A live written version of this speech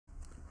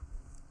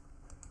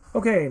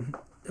Okay,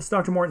 it's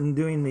Dr. Morton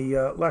doing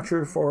the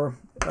lecture for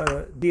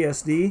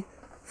DSD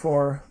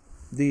for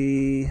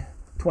the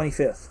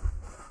 25th.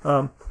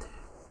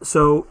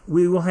 So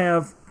we will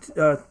have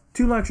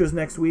 2 lectures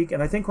next week,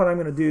 and I think what I'm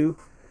going to do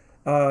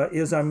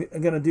is I'm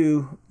going to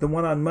do the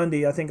one on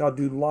Monday. I think I'll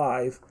do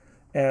live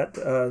at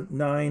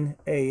 9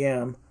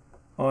 a.m.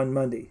 on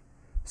Monday.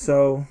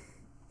 So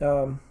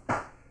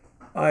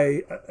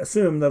I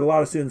assume that a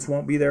lot of students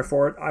won't be there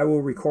for it. I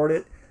will record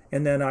it,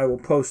 and then I will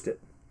post it.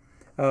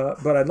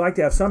 But I'd like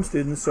to have some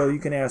students so you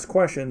can ask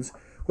questions,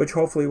 which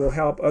hopefully will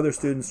help other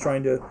students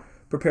trying to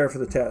prepare for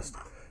the test.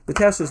 The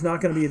test is not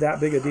going to be that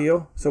big a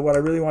deal, so what I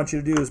really want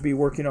you to do is be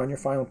working on your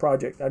final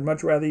project. I'd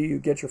much rather you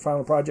get your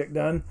final project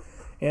done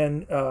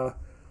and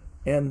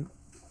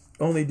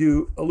only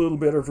do a little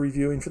bit of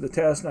reviewing for the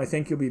test, and I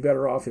think you'll be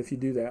better off if you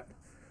do that.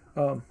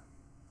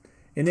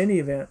 In any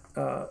event,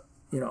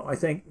 I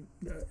think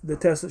the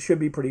test should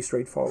be pretty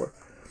straightforward.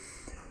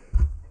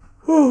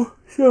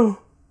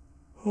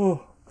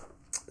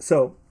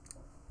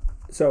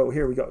 So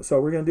here we go. So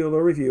we're going to do a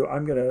little review.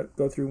 I'm going to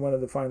go through one of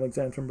the final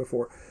exams from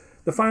before.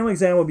 The final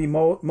exam will be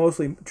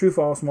mostly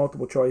true-false,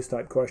 multiple-choice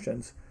type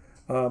questions.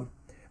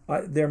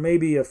 There may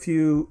be a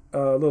few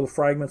little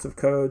fragments of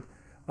code.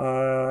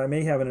 I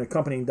may have an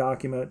accompanying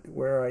document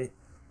where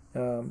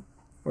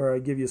I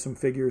give you some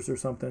figures or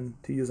something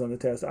to use on the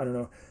test. I don't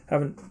know.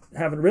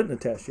 Haven't written the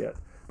test yet,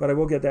 but I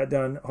will get that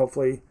done.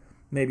 Hopefully,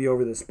 maybe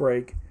over this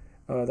break.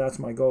 That's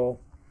my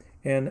goal,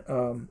 and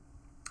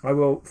I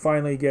will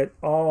finally get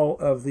all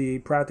of the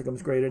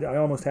practicums graded. I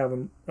almost have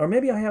them, or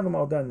maybe I have them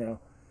all done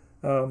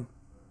now.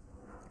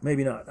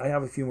 Maybe not. I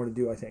have a few more to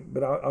do, I think,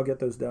 but I'll get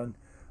those done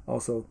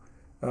also.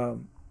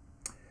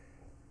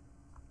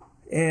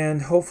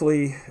 And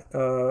hopefully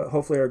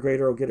our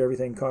grader will get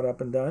everything caught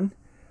up and done.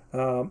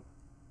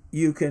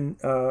 You can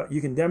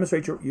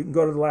demonstrate you can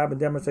go to the lab and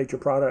demonstrate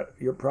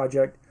your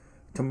project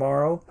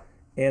tomorrow,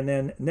 and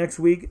then next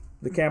week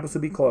the campus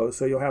will be closed,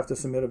 so you'll have to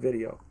submit a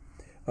video.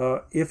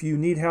 If you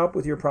need help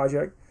with your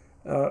project,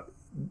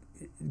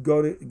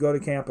 go to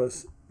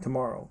campus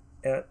tomorrow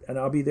and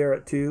I'll be there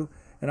at 2,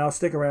 and I'll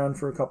stick around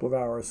for a couple of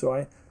hours.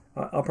 So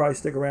I'll probably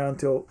stick around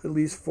till at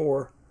least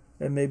 4,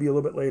 and maybe a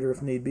little bit later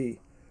if need be.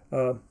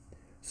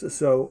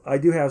 So I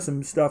do have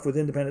some stuff with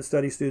independent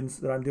study students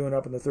that I'm doing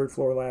up in the 3rd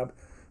floor lab,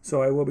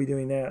 so I will be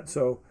doing that.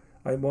 So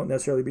I won't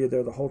necessarily be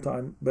there the whole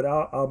time, but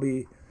I'll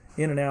be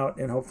in and out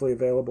and hopefully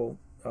available.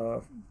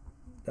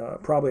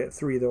 Probably at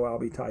 3, though I'll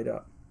be tied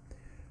up.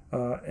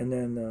 And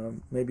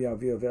then maybe I'll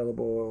be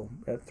available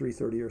at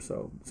 3:30 or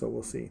so. So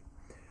we'll see.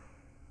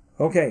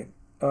 Okay.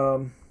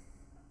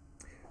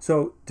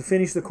 So to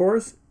finish the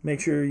course, make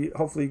sure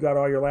hopefully you got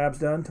all your labs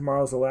done.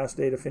 Tomorrow's the last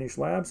day to finish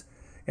labs,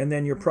 and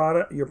then your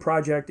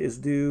project is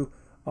due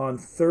on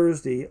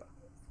Thursday,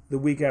 the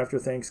week after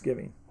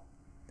Thanksgiving.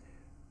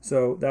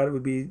 So that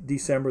would be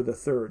December the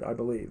 3rd, I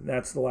believe.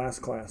 That's the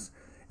last class,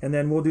 and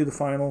then we'll do the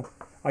final.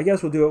 I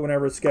guess we'll do it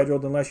whenever it's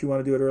scheduled, unless you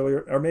want to do it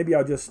earlier, or maybe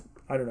I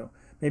don't know.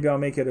 Maybe I'll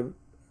make it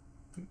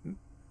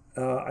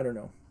I don't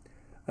know.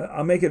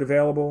 I'll make it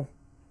available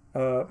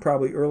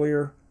probably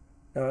earlier,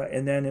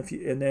 and then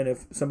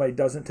if somebody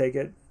doesn't take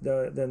it,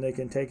 then they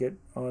can take it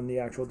on the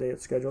actual day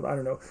it's scheduled. I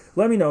don't know.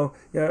 Let me know.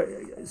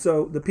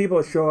 So the people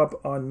that show up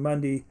on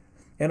Monday,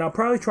 and I'll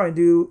probably try and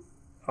do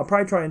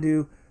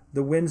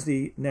the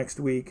Wednesday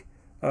next week,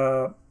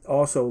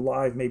 also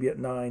live, maybe at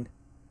 9.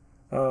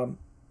 And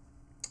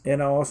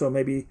I'll also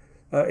maybe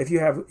if you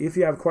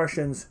have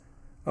questions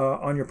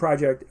on your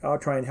project, I'll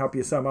try and help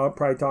you some. I'll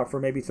probably talk for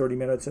maybe 30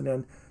 minutes, and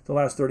then the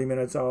last 30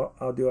 minutes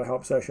I'll do a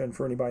help session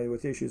for anybody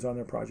with issues on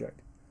their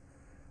project.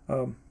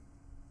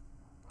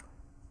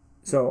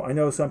 So I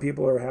know some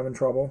people are having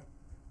trouble.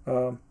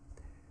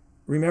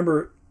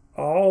 Remember,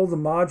 all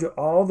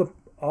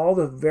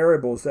the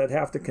variables that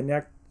have to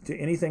connect to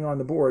anything on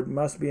the board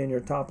must be in your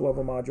top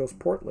level module's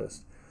port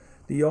list.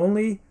 The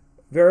only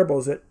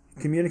variables that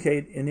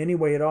communicate in any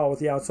way at all with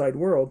the outside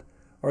world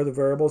are the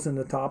variables in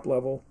the top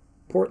level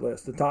port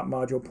list, the top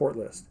module port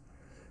list.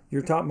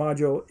 Your top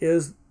module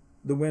is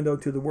the window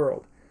to the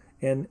world,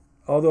 and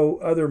although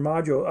other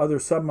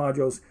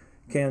submodules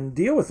can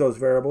deal with those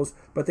variables,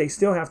 but they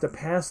still have to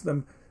pass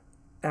them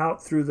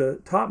out through the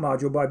top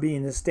module by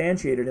being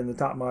instantiated in the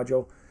top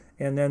module,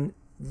 and then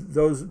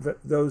those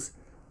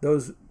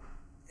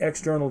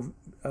external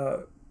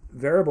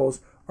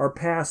variables are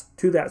passed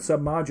to that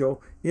submodule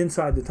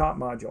inside the top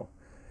module,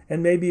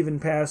 and maybe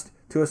even passed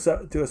to a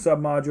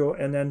submodule,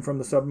 and then from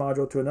the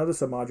submodule to another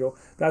submodule.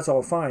 That's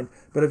all fine,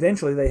 but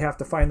eventually they have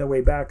to find their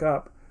way back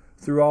up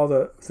through all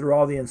the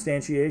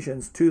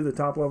instantiations to the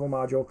top level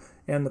module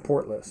and the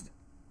port list.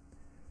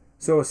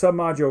 So a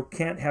submodule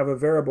can't have a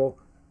variable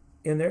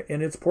in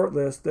its port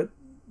list that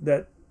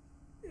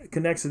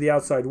connects to the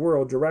outside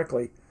world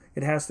directly.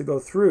 It has to go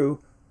through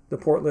the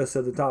port list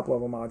of the top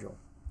level module.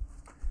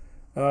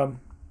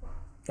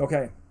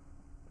 Okay.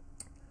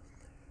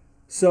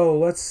 So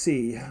let's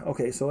see.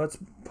 Okay, so let's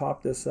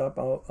pop this up.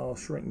 I'll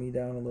shrink me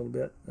down a little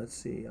bit. Let's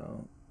see.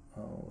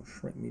 I'll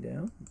shrink me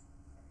down.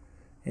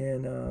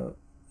 And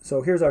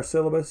so here's our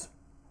syllabus.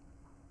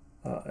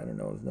 I don't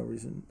know. There's no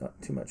reason,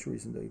 not too much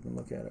reason to even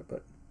look at it.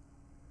 But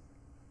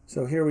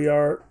so here we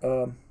are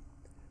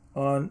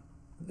on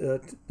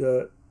the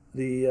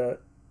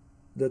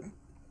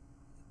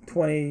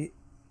 20.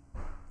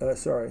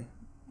 Sorry,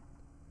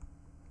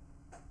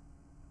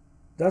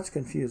 that's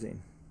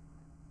confusing.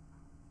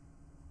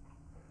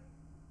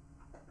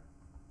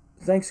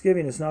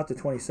 Thanksgiving is not the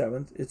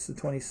 27th; it's the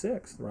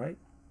 26th, right?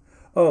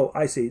 Oh,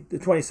 I see. The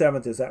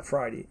 27th is that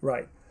Friday,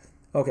 right?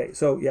 Okay,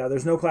 so yeah,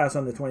 there's no class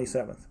on the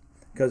 27th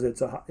because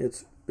it's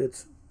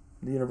the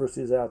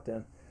university is out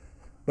then.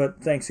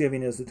 But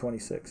Thanksgiving is the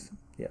 26th.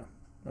 Yeah,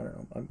 I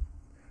don't know.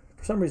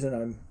 For some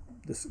reason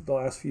the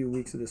last few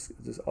weeks of this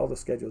all the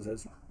schedules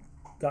has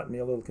gotten me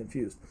a little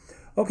confused.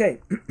 Okay,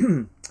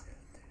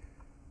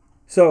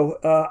 so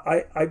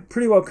I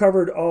pretty well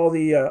covered all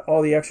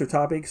the extra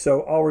topics.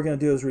 So all we're going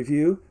to do is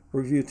review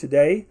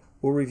today.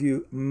 We'll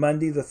review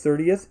Monday the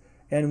 30th,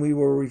 and we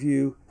will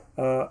review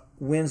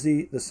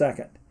Wednesday the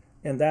 2nd.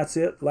 And that's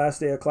it. Last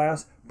day of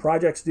class.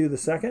 Projects due the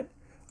 2nd.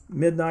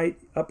 Midnight.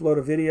 Upload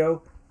a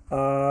video.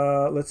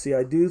 Let's see.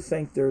 I do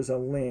think there's a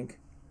link.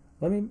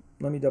 Let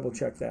me double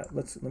check that.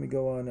 Let me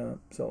go on.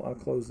 So I'll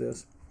close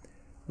this.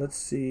 Let's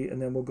see,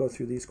 and then we'll go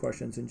through these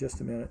questions in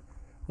just a minute.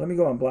 Let me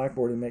go on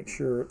Blackboard and make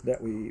sure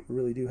that we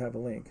really do have a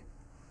link,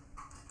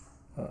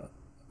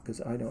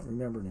 because I don't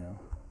remember now.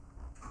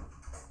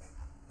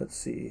 Let's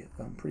see.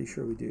 I'm pretty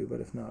sure we do,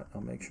 but if not,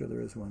 I'll make sure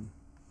there is one.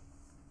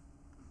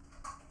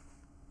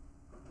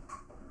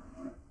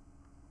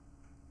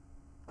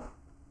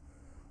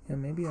 Yeah,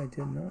 maybe I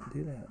did not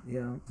do that.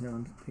 Yeah, no,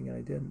 I'm thinking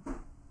I didn't.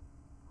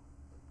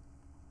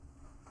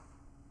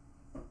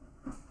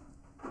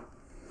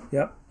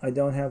 Yep, I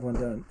don't have one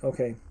done.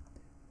 Okay.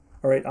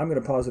 All right, I'm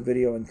going to pause the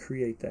video and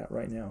create that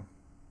right now.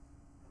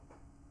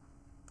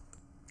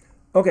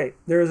 Okay,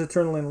 there is a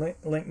turn-in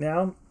link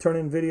now.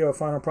 Turn-in video of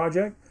final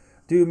project.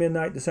 Due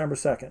midnight, December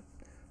 2nd.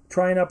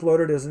 Try and upload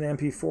it as an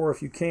MP4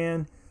 if you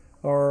can,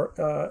 or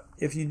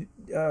if you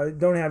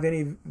don't have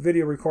any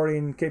video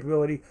recording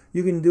capability,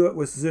 you can do it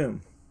with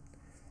Zoom,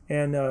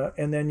 and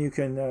then you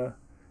can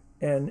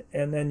and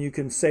then you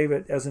can save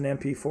it as an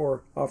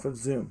MP4 off of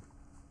Zoom.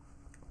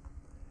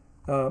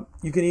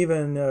 You can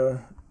even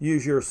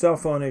use your cell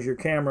phone as your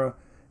camera,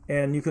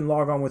 and you can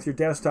log on with your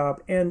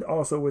desktop and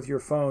also with your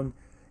phone,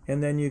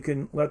 and then you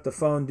can let the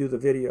phone do the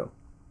video,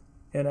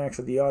 and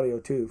actually the audio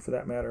too, for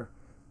that matter.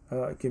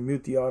 You can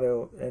mute the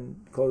audio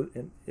and close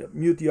and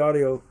mute the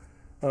audio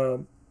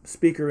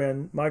speaker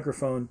and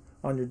microphone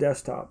on your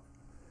desktop,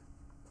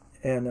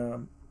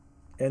 and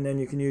then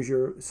you can use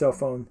your cell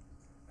phone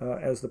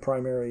as the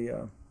primary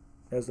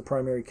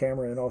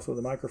camera and also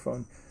the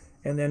microphone.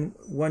 And then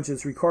once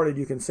it's recorded,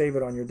 you can save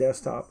it on your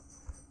desktop.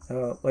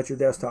 Let your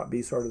desktop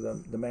be sort of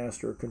the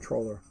master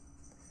controller.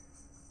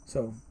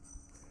 So,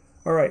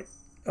 all right,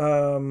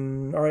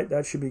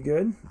 that should be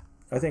good.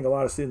 I think a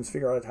lot of students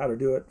figure out how to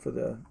do it for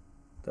the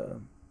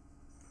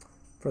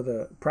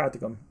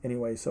practicum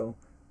anyway. So,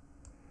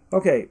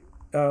 okay,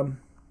 all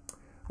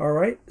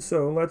right.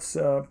 So let's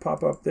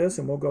pop up this,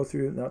 and we'll go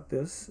through not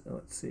this.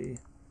 Let's see,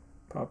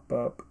 pop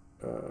up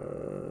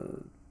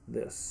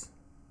this.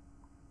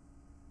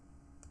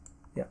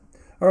 Yeah.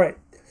 All right.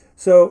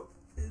 So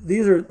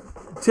these are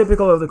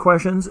typical of the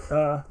questions.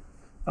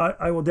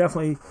 I will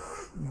definitely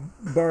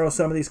borrow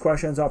some of these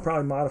questions. I'll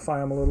probably modify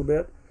them a little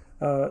bit,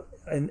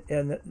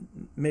 and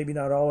maybe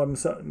not all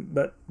of them.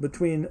 But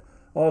between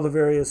all the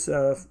various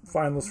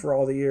finalists for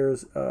all the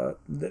years,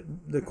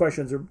 the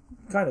questions are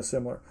kind of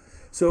similar.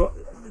 So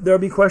there'll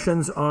be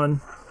questions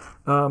on.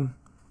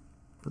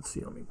 Let's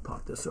see. Let me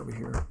pop this over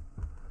here.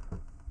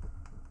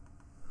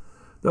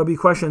 There'll be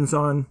questions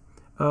on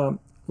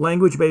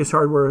language-based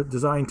hardware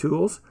design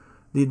tools,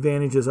 the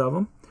advantages of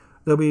them.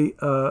 There'll be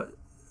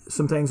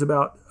some things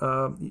about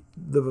the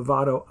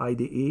Vivado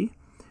IDE.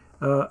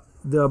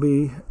 There'll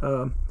be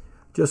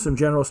just some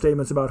general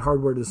statements about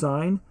hardware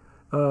design,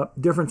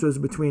 differences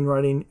between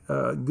writing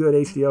good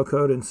HDL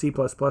code and C++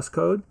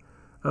 code.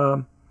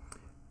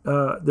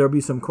 There'll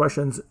be some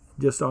questions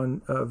just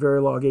on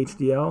Verilog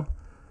HDL.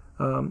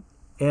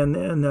 And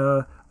then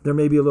there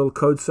may be a little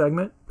code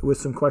segment with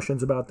some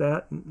questions about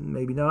that,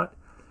 maybe not.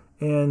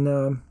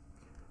 And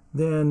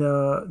then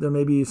there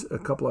may be a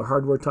couple of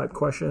hardware type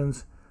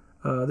questions.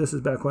 This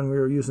is back when we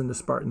were using the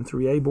Spartan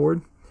 3A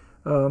board.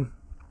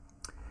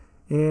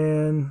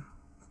 And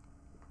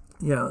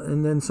yeah,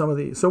 and then some of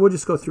these. So we'll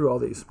just go through all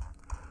these.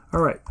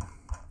 All right.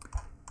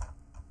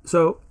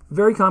 So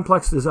very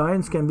complex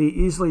designs can be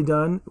easily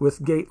done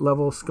with gate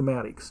level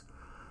schematics.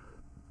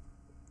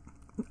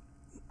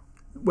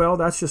 Well,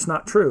 that's just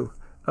not true.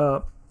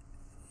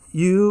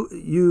 You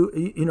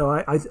know,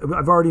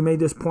 I've already made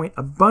this point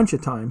a bunch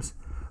of times,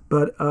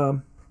 but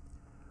for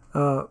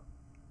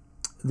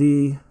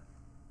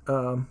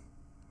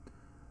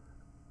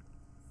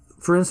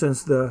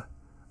instance, the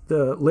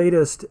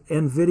latest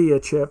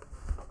NVIDIA chip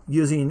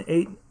using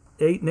 8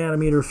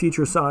 nanometer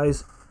feature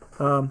size,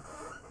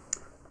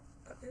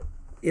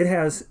 it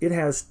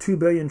has 2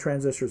 billion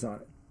transistors on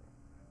it,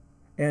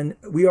 and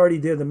we already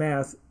did the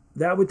math.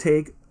 That would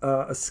take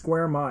a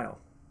square mile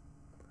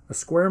a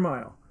square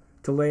mile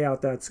to lay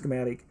out that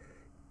schematic,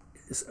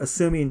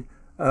 assuming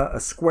a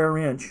square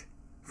inch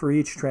for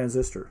each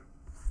transistor,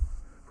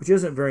 which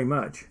isn't very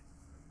much.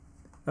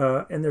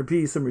 And there'd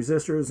be some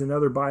resistors and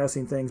other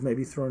biasing things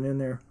maybe thrown in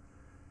there.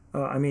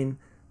 I mean,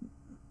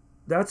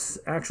 that's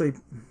actually,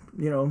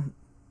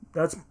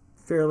 that's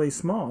fairly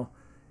small.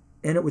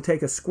 And it would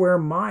take a square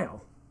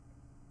mile,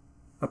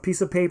 a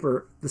piece of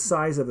paper the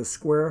size of a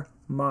square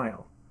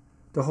mile,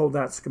 to hold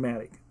that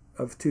schematic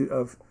of 2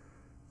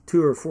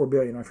 or 4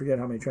 billion. I forget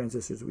how many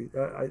transistors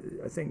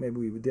I think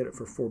maybe we did it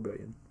for 4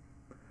 billion.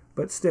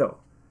 But still,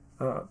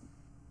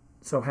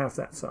 so half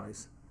that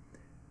size.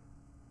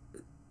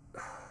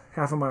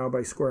 Half a mile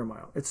by square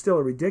mile. It's still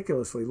a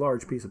ridiculously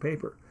large piece of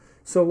paper.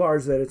 So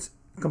large that it's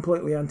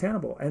completely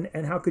untenable.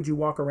 And how could you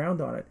walk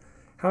around on it?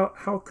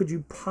 How could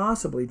you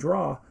possibly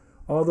draw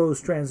all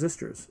those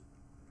transistors?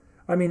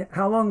 I mean,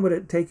 how long would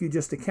it take you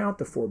just to count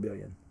the 4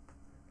 billion?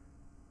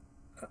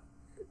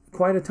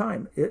 Quite a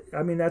time.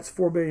 I mean, that's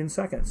 4 billion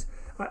seconds.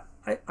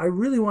 I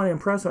really want to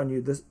impress on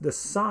you the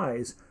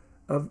size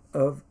of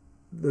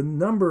the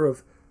number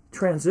of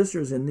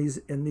transistors in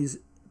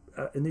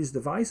these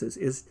devices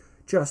is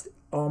just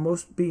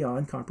almost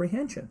beyond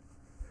comprehension.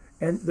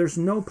 And there's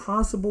no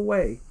possible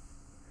way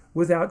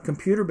without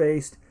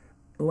computer-based,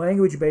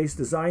 language-based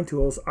design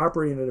tools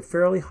operating at a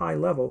fairly high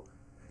level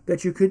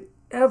that you could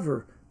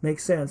ever make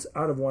sense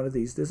out of one of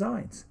these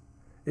designs.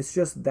 It's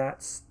just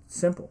that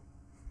simple.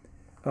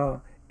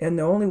 And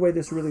the only way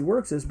this really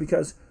works is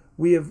because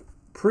we have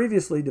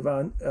previously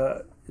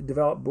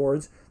developed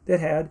boards that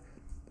had,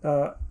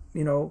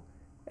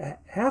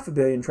 half a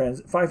billion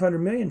 500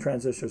 million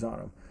transistors on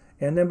them.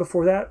 And then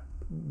before that,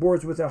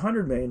 boards with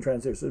 100 million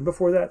transistors. And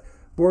before that,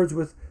 boards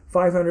with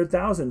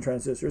 500,000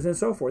 transistors and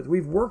so forth.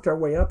 We've worked our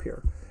way up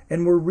here.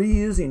 And we're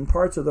reusing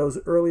parts of those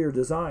earlier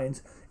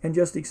designs and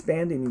just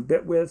expanding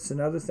bit widths and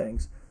other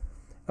things.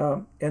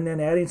 And then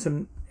adding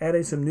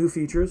some new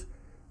features.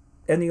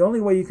 And the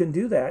only way you can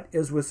do that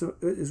is with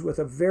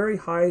a very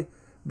high,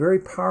 very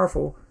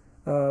powerful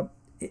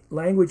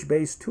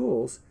language-based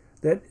tools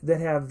that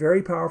have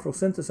very powerful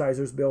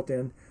synthesizers built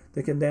in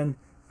that can then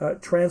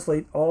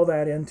translate all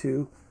that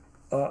into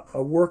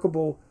a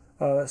workable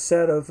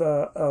set of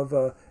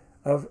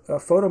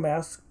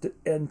photomasks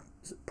and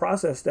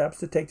process steps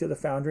to take to the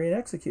foundry and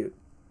execute.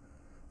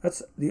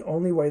 That's the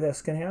only way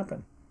this can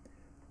happen.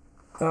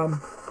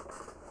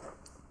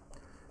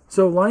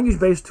 So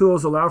language-based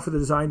tools allow for the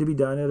design to be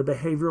done at a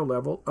behavioral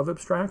level of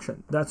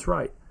abstraction. That's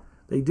right,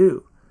 they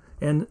do.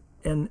 And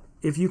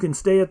if you can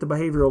stay at the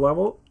behavioral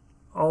level,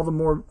 all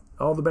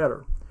the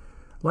better.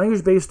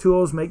 Language-based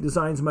tools make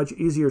designs much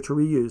easier to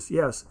reuse.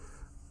 Yes,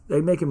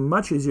 they make them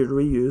much easier to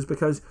reuse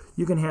because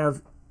you can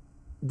have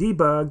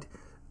debugged,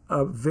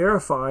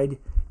 verified,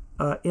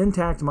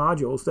 intact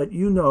modules that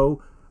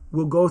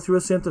will go through a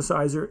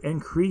synthesizer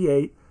and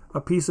create a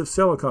piece of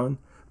silicon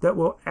that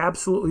will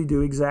absolutely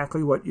do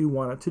exactly what you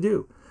want it to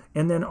do.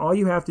 And then all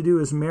you have to do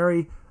is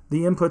marry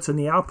the inputs and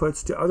the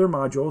outputs to other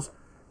modules,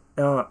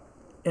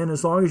 and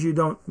as long as you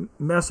don't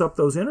mess up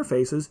those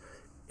interfaces,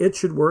 it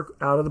should work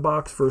out of the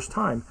box first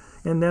time.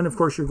 And then, of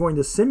course, you're going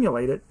to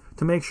simulate it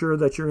to make sure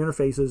that your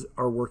interfaces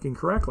are working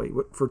correctly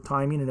for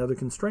timing and other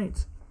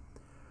constraints.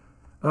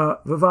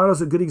 Vivado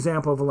is a good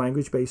example of a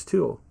language-based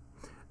tool.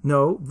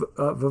 No,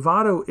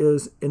 Vivado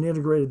is an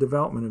integrated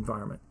development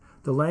environment.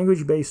 The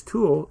language-based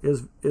tool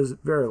is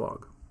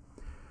Verilog.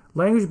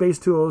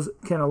 Language-based tools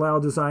can allow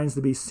designs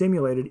to be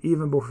simulated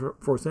even before,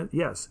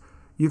 yes,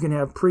 you can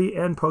have pre-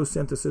 and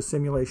post-synthesis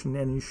simulation,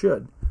 and you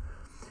should.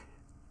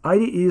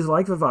 IDEs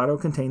like Vivado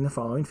contain the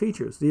following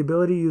features. The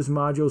ability to use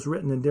modules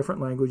written in different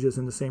languages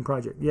in the same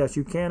project. Yes,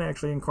 you can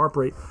actually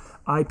incorporate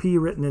IP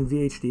written in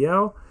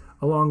VHDL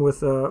along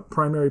with a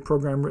primary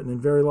program written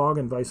in Verilog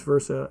and vice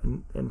versa,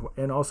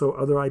 and also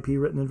other IP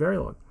written in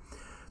Verilog.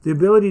 The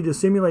ability to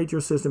simulate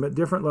your system at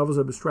different levels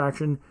of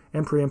abstraction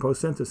and pre- and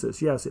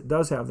post-synthesis. Yes, it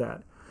does have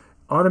that.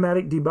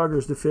 Automatic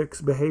debuggers to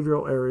fix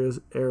behavioral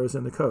errors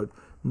in the code.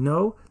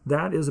 No,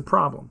 that is a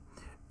problem.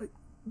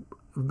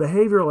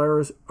 Behavioral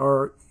errors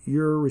are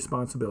your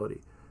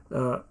responsibility.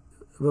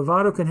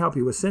 Vivado can help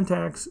you with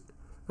syntax.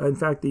 In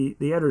fact, the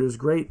editor is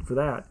great for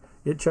that.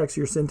 It checks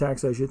your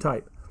syntax as you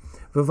type.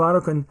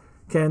 Vivado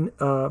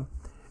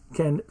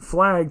can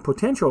flag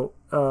potential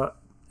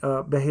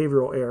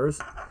behavioral errors,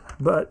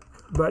 but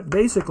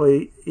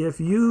basically, if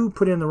you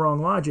put in the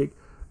wrong logic,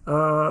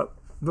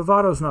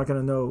 Vivado's not going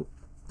to know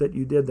that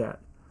you did that.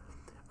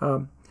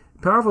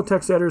 Powerful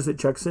text editors that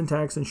check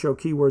syntax and show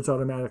keywords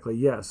automatically.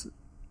 Yes.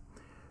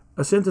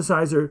 A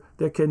synthesizer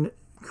that can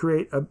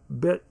create a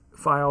bit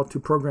file to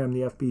program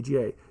the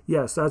FPGA.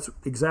 Yes, that's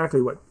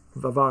exactly what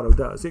Vivado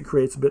does. It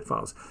creates bit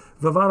files.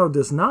 Vivado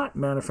does not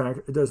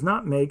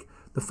make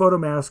the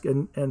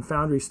photomask and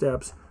foundry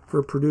steps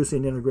for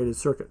producing integrated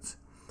circuits.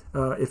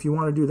 If you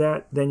want to do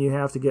that, then you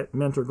have to get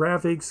Mentor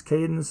Graphics,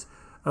 Cadence,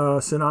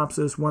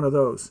 Synopsys, one of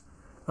those.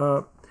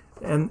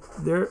 And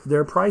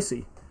they're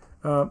pricey.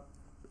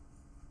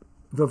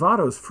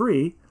 Vivado's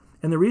free,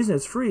 and the reason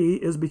it's free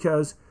is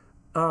because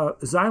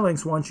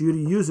Xilinx wants you to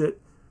use it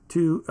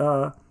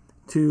to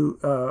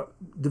to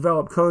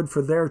develop code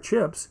for their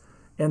chips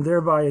and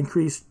thereby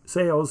increase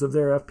sales of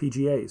their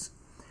FPGAs.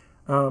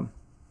 And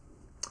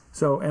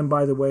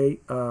by the way,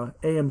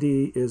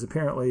 AMD is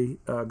apparently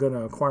going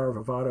to acquire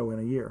Vivado in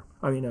a year.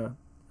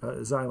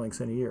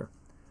 Xilinx in a year.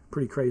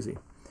 Pretty crazy.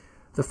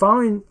 The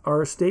following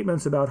are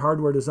statements about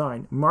hardware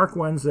design. Mark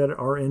ones that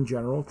are in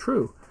general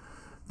true.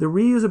 The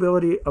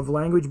reusability of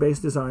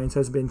language-based designs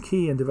has been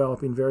key in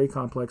developing very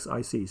complex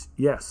ICs.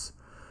 Yes.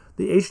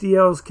 The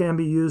HDLs can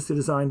be used to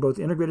design both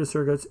integrated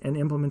circuits and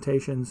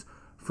implementations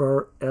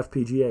for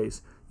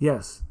FPGAs.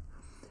 Yes.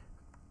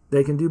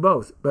 They can do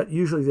both, but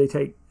usually they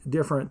take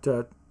different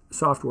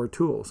software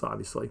tools,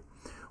 obviously.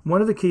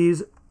 One of the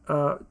keys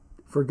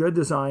for good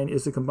design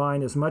is to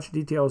combine as much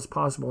detail as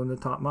possible in the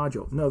top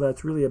module. No,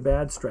 that's really a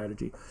bad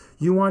strategy.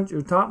 You want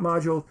your top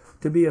module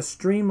to be a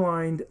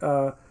streamlined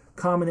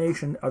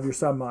combination of your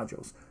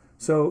submodules.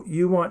 So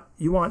you want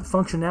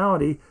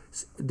functionality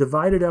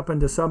divided up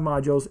into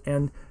submodules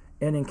and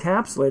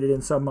encapsulated in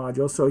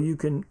submodules so you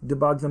can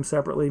debug them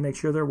separately, make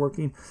sure they're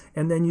working,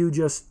 and then you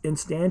just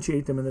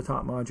instantiate them in the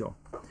top module.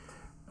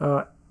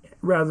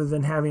 Rather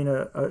than having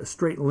a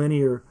straight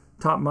linear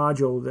top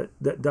module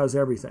that does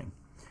everything.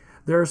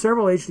 There are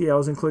several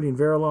HDLs, including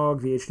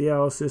Verilog,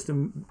 VHDL,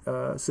 System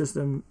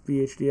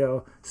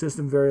VHDL,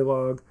 System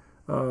Verilog,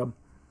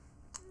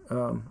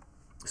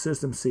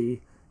 System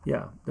C.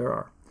 Yeah, there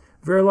are.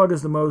 Verilog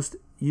is the most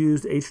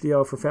used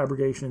HDL for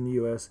fabrication in the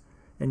U.S.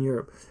 and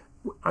Europe.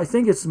 I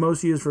think it's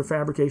most used for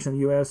fabrication in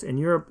the U.S. In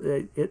Europe,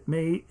 it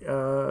may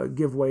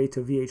give way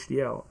to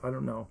VHDL. I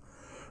don't know.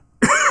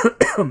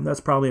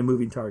 That's probably a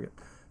moving target.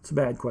 It's a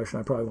bad question.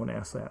 I probably won't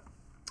ask that.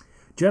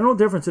 General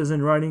differences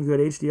in writing good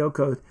HDL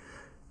code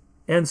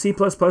and C++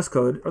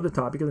 code are the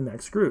topic of the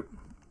next group.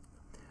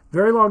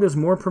 Verilog is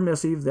more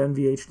permissive than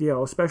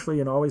VHDL, especially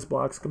in always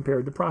blocks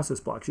compared to process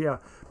blocks. Yeah,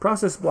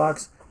 process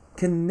blocks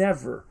can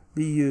never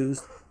be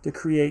used to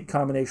create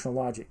combinational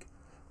logic,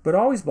 but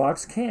always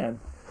blocks can.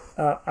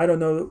 I don't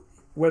know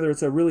whether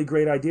it's a really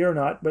great idea or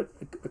not, but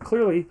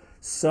clearly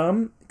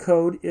some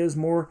code is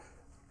more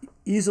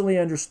easily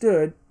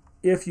understood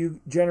if you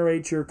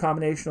generate your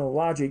combinational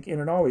logic in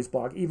an always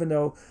block, even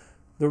though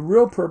the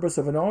real purpose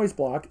of an always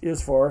block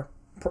is for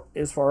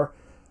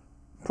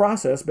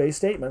process-based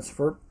statements,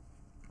 for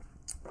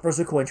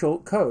sequential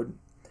code,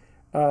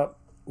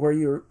 where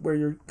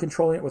you're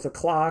controlling it with a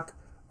clock,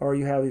 or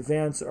you have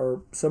events,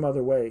 or some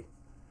other way.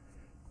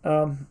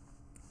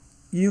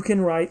 You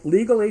can write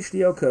legal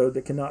HDL code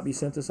that cannot be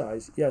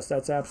synthesized. Yes,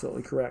 that's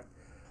absolutely correct.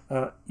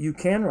 You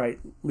can write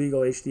legal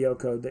HDL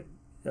code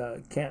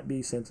that can't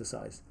be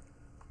synthesized.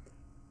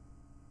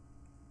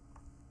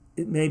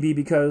 It may be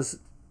because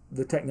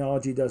the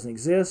technology doesn't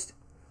exist.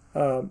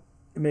 It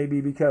may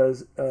be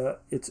because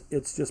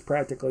it's just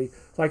practically,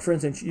 like for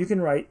instance, you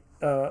can write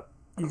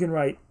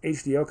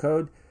HDL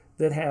code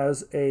that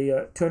has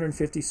a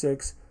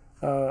 256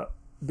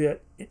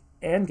 bit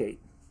AND gate,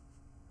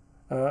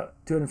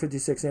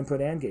 256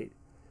 input AND gate.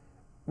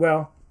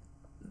 Well,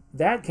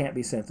 that can't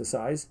be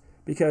synthesized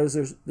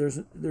because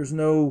there's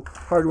no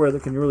hardware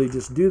that can really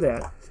just do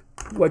that.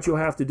 What you'll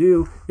have to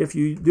do, if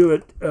you do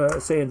it,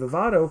 say in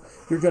Vivado,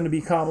 you're going to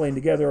be cobbling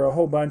together a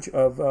whole bunch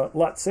of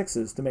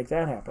LUT6s to make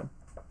that happen.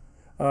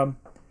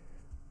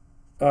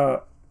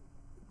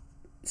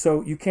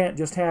 So you can't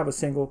just have a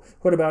single.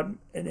 What about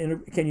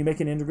can you make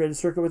an integrated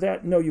circuit with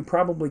that? No, you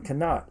probably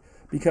cannot,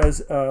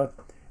 because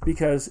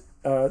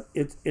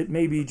it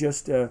may be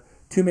just too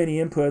many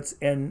inputs,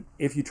 and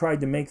if you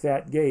tried to make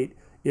that gate,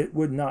 it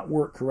would not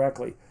work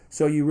correctly.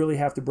 So you really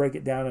have to break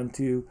it down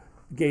into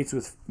gates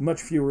with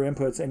much fewer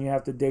inputs, and you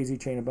have to daisy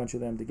chain a bunch of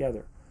them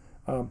together.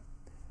 Or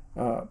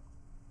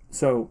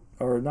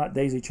not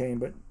daisy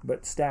chain,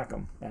 but stack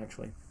them,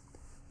 actually.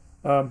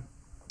 The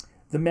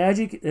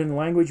magic in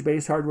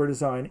language-based hardware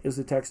design is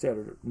the text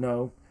editor.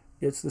 No,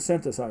 it's the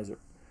synthesizer.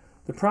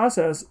 The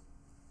progress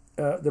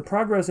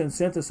in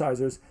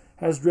synthesizers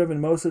has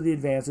driven most of the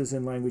advances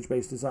in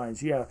language-based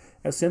designs. Yeah,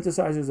 as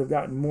synthesizers have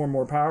gotten more and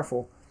more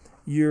powerful,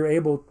 you're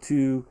able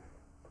to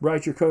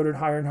write your code at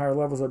higher and higher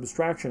levels of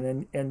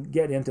abstraction and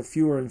get into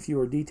fewer and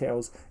fewer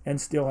details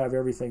and still have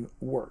everything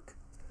work.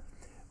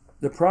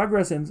 The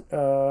progress in,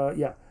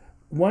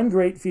 one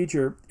great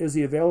feature is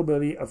the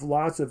availability of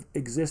lots of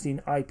existing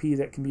IP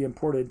that can be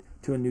imported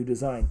to a new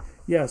design.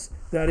 Yes,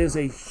 that is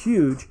a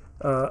huge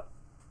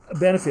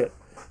benefit.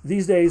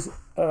 These days,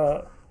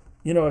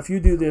 if you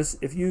do this,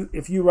 if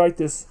you write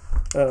this,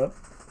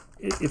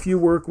 if you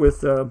work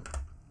with,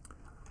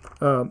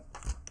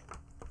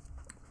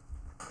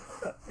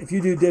 if you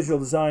do digital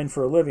design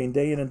for a living,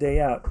 day in and day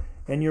out,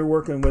 and you're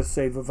working with,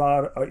 say,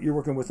 Vivado, you're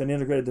working with an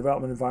integrated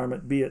development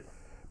environment, be it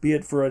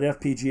for an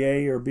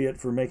FPGA or be it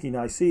for making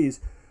ICs,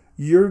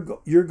 you're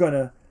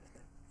gonna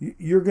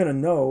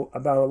know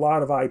about a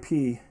lot of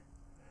IP.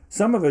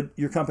 Some of it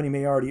your company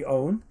may already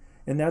own,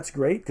 and that's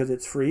great because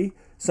it's free.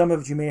 Some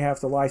of it you may have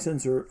to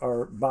license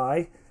or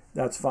buy.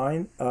 That's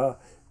fine,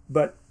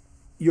 but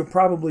you'll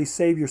probably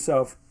save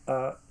yourself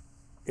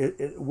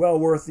well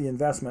worth the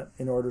investment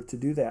in order to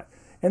do that.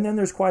 And then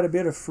there's quite a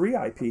bit of free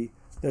IP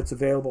that's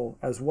available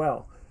as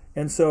well.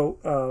 And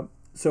so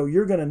so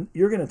you're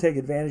gonna take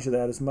advantage of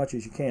that as much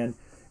as you can,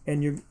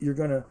 and you're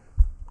gonna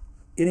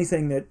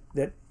anything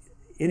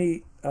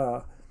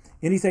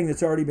anything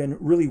that's already been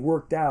really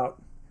worked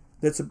out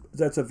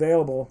that's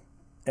available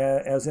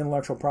as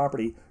intellectual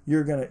property,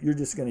 you're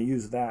just gonna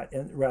use that,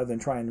 and rather than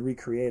trying to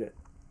recreate it,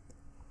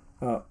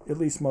 at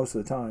least most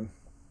of the time.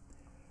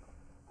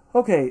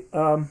 Okay,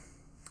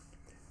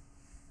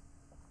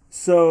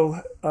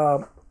 so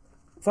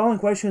following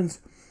questions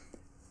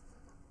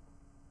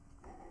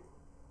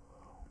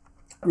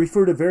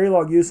refer to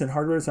Verilog use in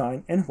hardware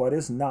design and what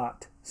is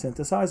not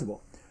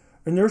synthesizable.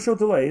 Inertial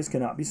delays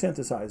cannot be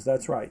synthesized.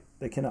 That's right,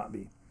 they cannot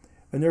be.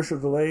 Inertial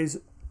delays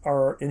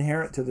are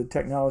inherent to the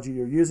technology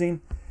you're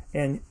using,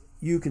 and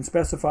you can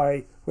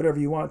specify whatever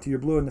you want to your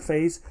blue in the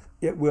face.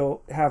 It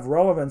will have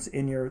relevance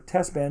in your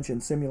test bench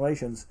and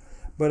simulations,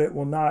 but it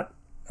will not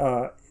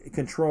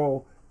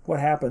control what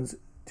happens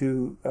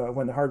to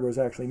when the hardware is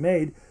actually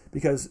made,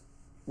 because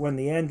when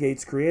the AND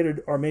gate's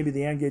created, or maybe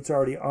the AND gate's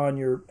already on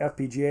your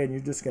FPGA and you're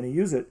just going to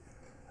use it,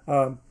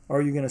 or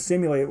you're going to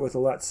simulate it with a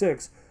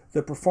LUT6,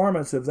 the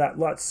performance of that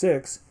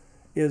LUT6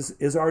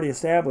 is already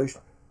established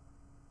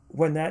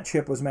when that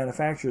chip was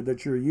manufactured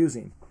that you're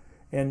using.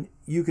 And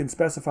you can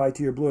specify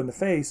to your blue in the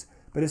face,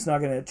 but it's not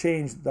going to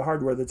change the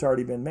hardware that's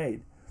already been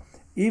made.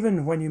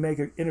 Even when you make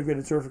an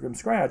integrated circuit from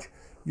scratch,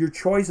 your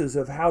choices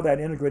of how that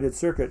integrated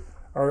circuit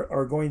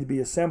are going to be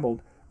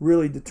assembled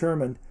really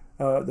determine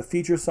the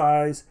feature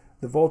size,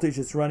 the voltage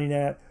it's running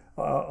at,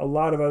 a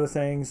lot of other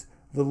things,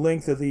 the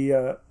length of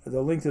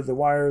the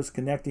wires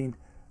connecting,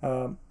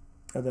 the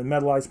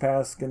metallized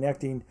paths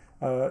connecting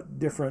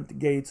different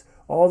gates.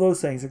 All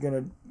those things are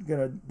going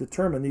to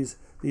determine these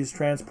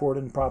transport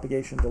and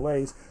propagation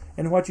delays.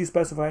 And what you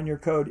specify in your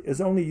code is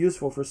only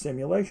useful for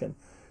simulation.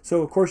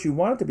 So of course you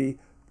want it to be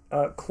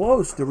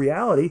close to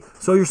reality,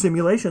 so your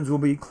simulations will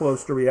be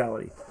close to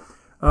reality.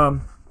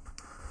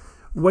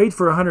 Wait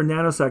for 100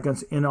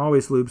 nanoseconds in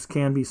always loops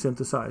can be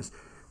synthesized.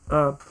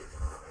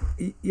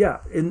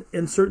 Yeah,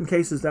 in certain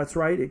cases that's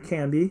right, it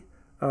can be.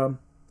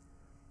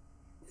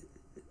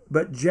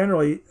 But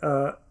generally,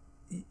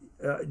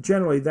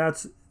 generally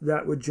that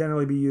would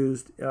generally be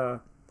used.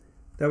 That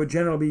would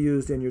generally be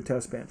used in your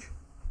test bench.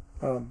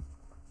 The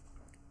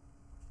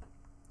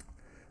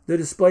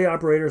display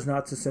operator is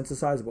not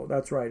synthesizable.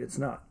 That's right, it's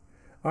not.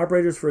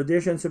 Operators for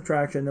addition,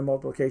 subtraction, and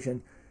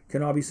multiplication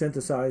can all be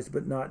synthesized,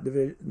 but not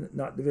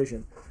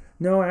division.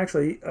 No,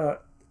 actually, a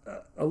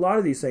lot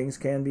of these things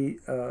can be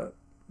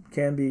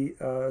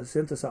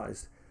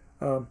synthesized.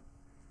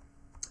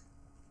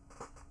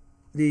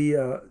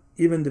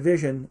 Even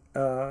division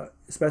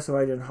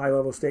specified in a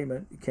high-level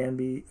statement can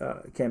be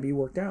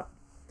worked out.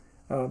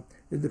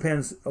 It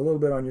depends a little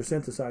bit on your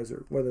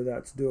synthesizer whether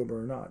that's doable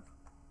or not.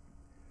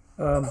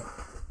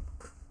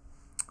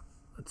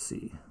 Let's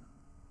see.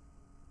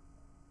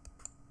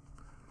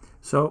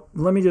 So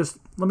let me just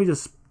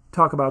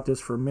talk about this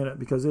for a minute,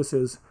 because this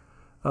is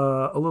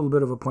a little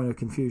bit of a point of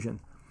confusion.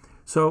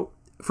 So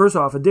first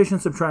off, addition,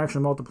 subtraction,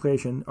 and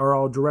multiplication are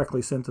all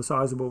directly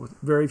synthesizable with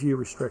very few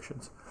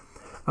restrictions,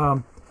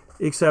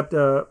 except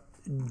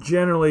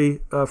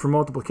generally for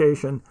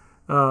multiplication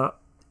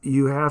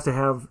you have to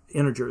have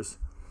integers.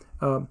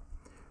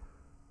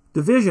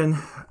 Division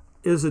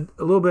is a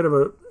little bit of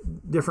a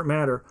different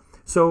matter.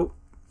 So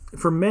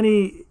for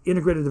many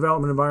integrated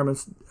development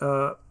environments,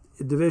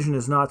 division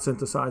is not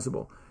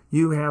synthesizable.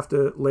 You have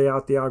to lay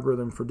out the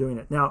algorithm for doing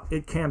it. Now,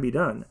 it can be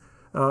done.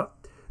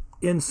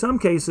 In some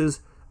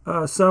cases,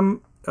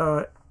 some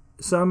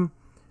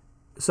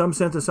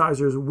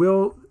synthesizers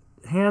will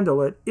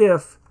handle it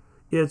if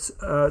it's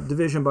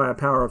division by a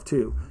power of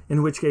 2,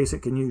 in which case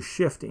it can use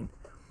shifting.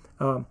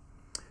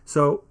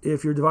 So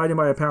if you're dividing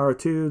by a power of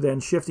 2, then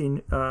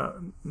shifting,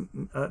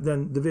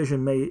 then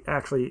division may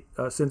actually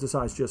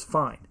synthesize just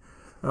fine.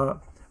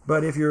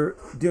 But if you're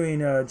doing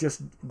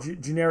just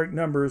generic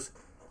numbers,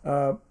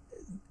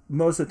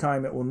 most of the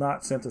time it will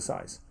not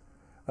synthesize.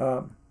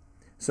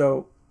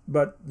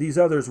 But these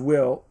others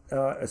will,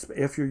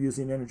 if you're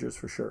using integers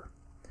for sure.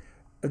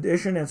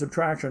 Addition and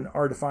subtraction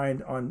are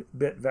defined on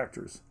bit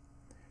vectors.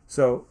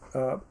 So,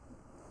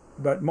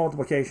 but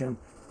multiplication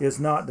is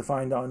not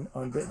defined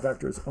on bit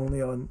vectors,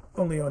 only on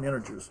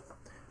integers.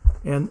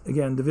 And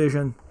again,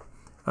 division,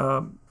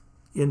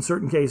 in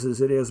certain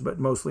cases it is, but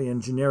mostly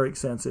in generic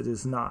sense it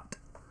is not.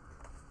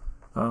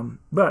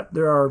 But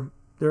there are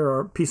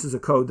pieces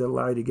of code that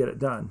allow you to get it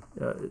done,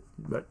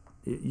 but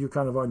you're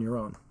kind of on your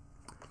own.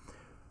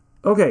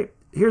 Okay,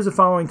 here's the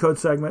following code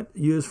segment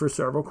used for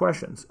several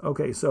questions.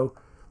 Okay, so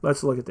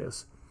let's look at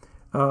this.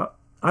 I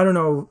don't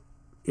know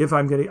if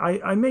I'm going to...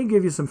 I may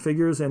give you some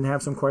figures and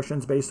have some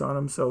questions based on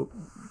them, so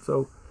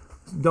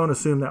don't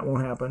assume that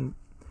won't happen.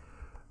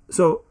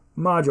 So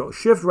module,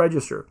 shift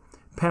register,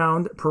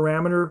 pound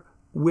parameter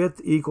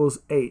width equals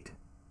 8.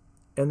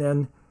 And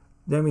then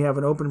we have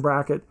an open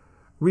bracket,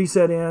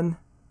 reset in,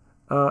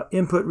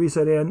 input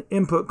reset in,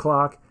 input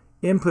clock,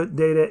 input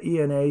data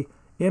ENA,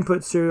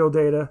 input serial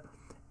data,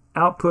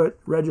 output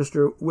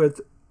register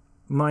with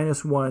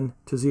 -1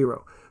 to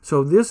 0.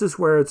 So this is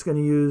where it's going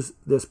to use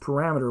this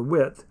parameter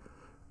width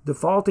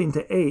defaulting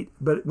to 8,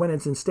 but when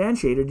it's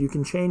instantiated, you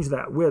can change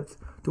that width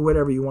to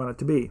whatever you want it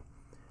to be.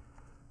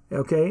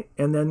 Okay,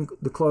 and then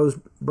the close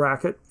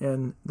bracket,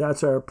 and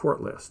that's our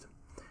port list.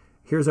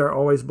 Here's our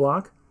always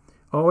block.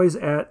 Always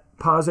at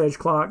pause edge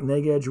clock,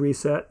 neg edge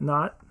reset,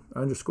 not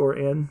underscore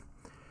n.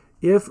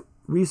 If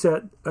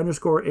reset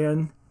underscore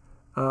n,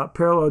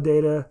 parallel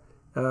data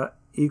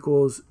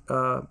equals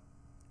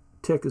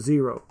tick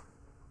 0.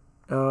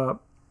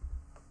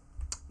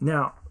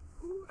 Now,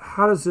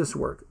 how does this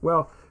work?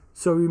 Well,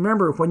 so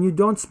remember, when you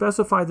don't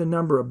specify the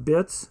number of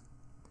bits,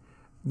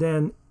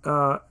 then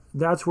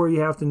that's where you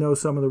have to know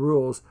some of the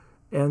rules.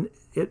 And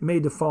it may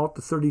default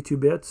to 32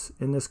 bits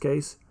in this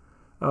case.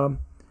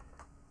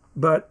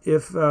 But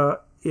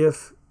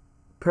if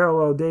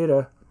parallel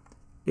data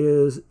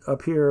is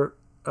up here,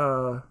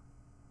 well,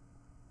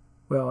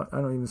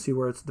 I don't even see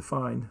where it's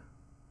defined.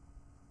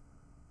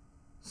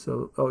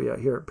 So, oh yeah,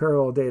 here,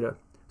 parallel data.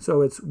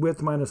 So it's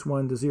width minus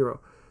 1 to 0.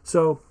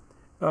 So,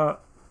 so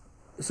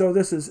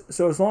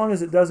as long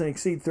as it doesn't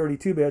exceed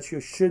 32 bits,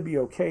 you should be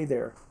okay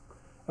there.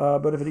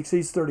 But if it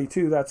exceeds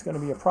 32, that's going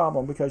to be a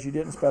problem because you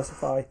didn't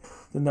specify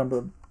the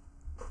number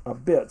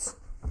of bits.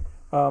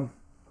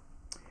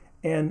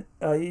 And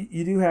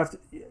you do have to,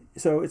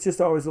 so it's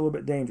just always a little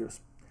bit dangerous.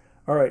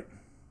 All right.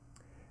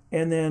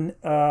 And then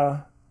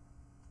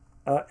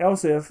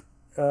else if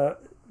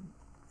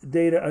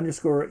data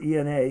underscore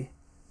ENA,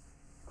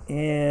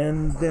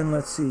 and then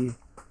let's see,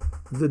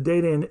 the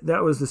data,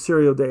 that was the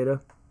serial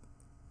data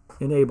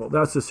enable.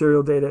 That's the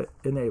serial data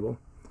enable.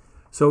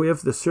 So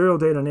if the serial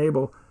data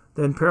enable,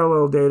 then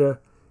parallel data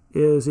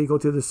is equal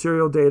to the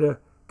serial data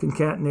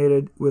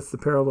concatenated with the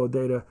parallel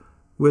data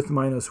with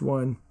minus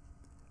 1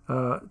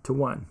 to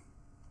 1.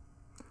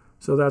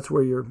 So that's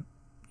where you're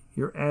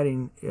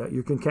adding,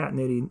 you're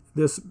concatenating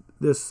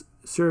this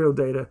serial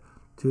data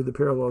to the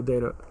parallel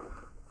data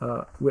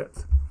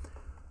width.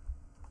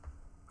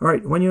 All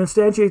right, when you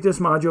instantiate this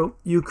module,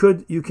 you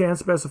can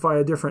specify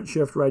a different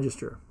shift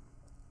register.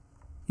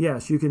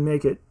 Yes, you can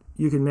make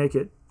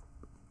it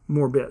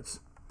more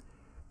bits.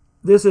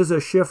 This is a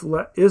shift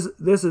left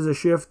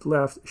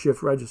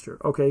shift register.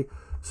 Okay,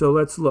 so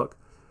let's look.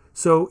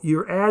 So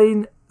you're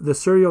adding the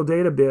serial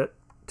data bit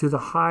to the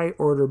high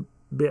order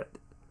bit.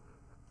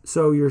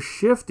 So you're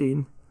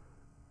shifting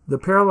the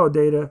parallel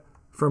data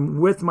from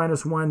width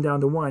minus 1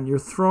 down to 1. You're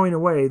throwing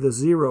away the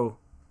 0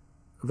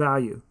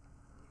 value.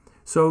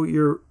 So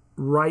you're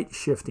right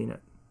shifting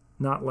it,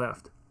 not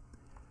left.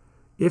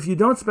 If you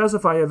don't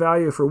specify a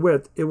value for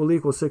width, it will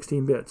equal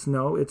 16 bits.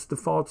 No, it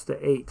defaults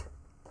to 8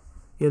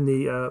 in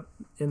the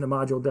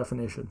module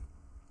definition.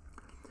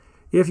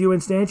 If you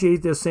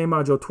instantiate this same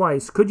module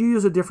twice, could you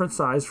use a different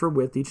size for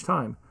width each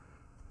time?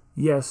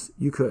 Yes,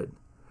 you could.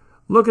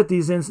 Look at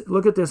this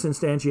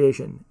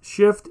instantiation.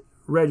 Shift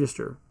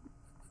register,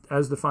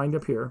 as defined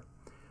up here,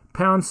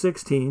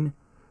 #16,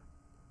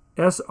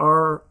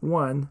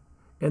 SR1,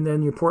 and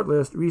then your port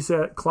list,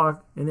 reset,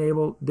 clock,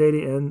 enable, data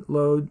in,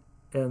 load,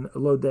 and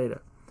load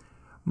data.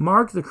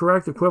 Mark the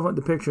correct equivalent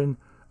depiction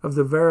of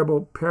the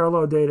variable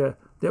parallel data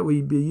that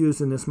will be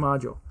used in this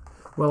module.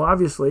 Well,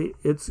 obviously,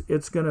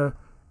 it's going to,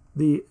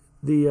 the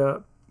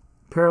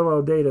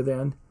parallel data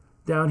then,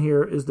 down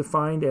here is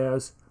defined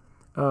as,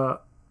 where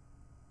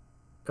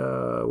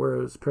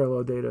is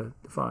parallel data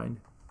defined?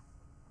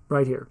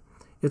 Right here.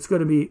 It's going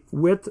to be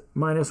width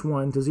minus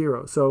 1 to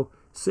 0. So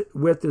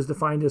width is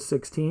defined as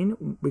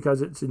 16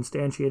 because it's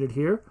instantiated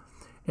here.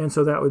 And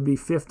so that would be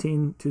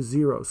 15 to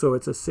 0. So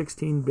it's a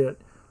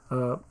 16-bit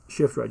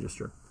shift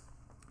register.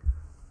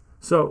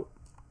 So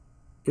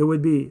it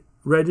would be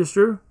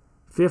register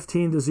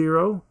 15 to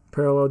 0,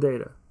 parallel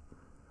data.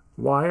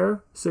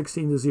 Wire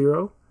 16 to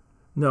 0,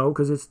 no,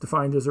 because it's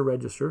defined as a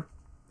register.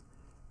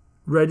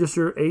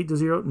 Register 8 to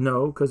 0,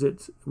 no, because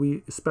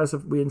we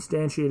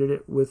instantiated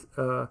it with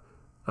a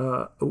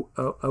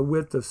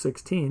width of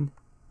 16.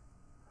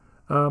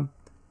 And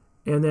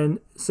then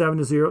 7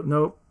 to 0,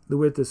 nope, the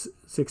width is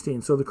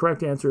 16. So the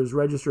correct answer is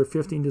register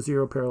 15 to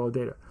 0 parallel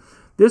data.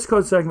 This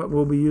code segment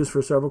will be used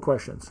for several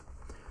questions.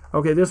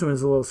 Okay, this one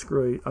is a little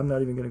screwy. I'm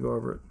not even going to go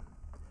over it.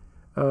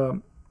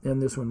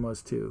 And this one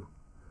was too.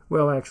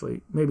 Well,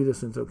 actually, maybe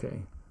this one's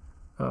okay.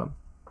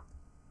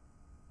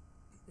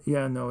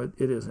 Yeah, no, it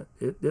isn't.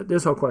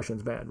 This whole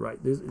question's bad,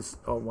 right? This is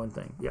all one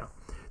thing. Yeah,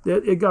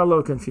 it got a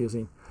little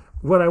confusing.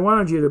 What I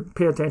wanted you to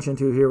pay attention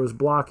to here was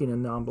blocking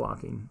and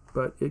non-blocking,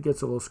 but it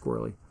gets a little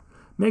squirrely.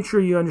 Make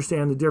sure you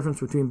understand the difference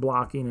between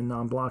blocking and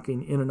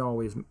non-blocking in an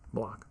always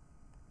block.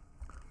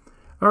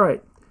 All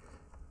right.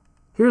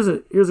 Here's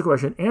a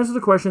question. Answer the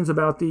questions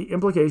about the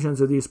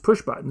implications of these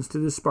push buttons to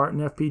this Spartan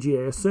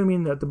FPGA,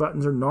 assuming that the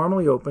buttons are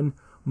normally open,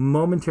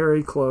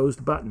 momentary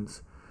closed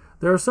buttons.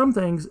 There are some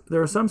settings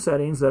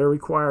that are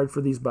required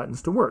for these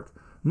buttons to work.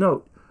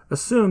 Note,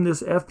 assume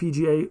this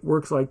FPGA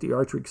works like the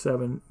Arctic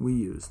 7 we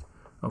used.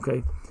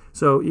 Okay,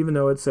 so even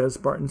though it says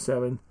Spartan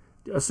 7,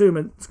 assume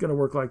it's going to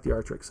work like the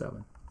Arctic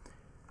 7.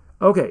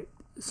 Okay,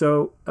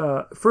 so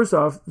first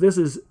off, this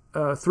is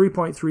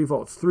 3.3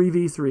 volts,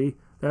 3V3.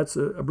 That's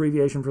an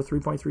abbreviation for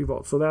 3.3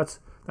 volts. So that's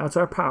That's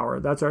our power.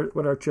 That's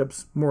what our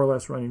chip's more or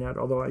less running at,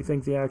 although I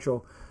think the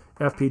actual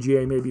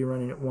FPGA may be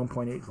running at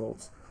 1.8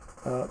 volts.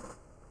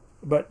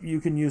 But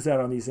you can use that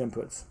on these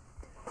inputs.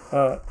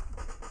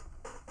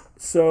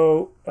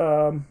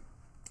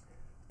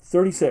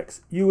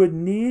 36. You would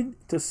need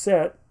to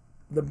set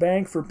the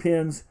bank for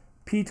pins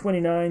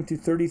P29 to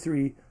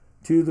 33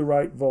 to the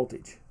right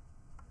voltage.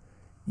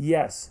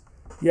 Yes.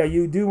 Yeah,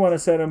 you do want to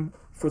set them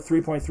for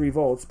 3.3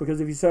 volts, because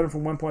if you set them for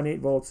 1.8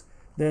 volts,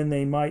 then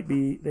they might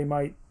be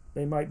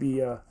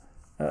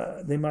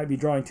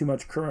drawing too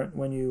much current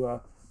when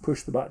you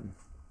push the button.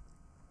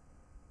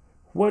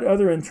 What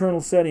other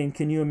internal setting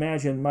can you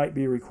imagine might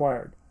be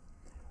required?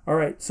 All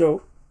right,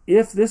 so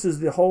if this is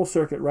the whole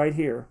circuit right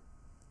here,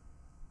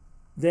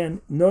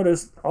 then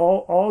notice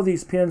all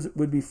these pins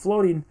would be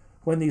floating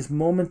when these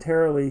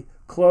momentarily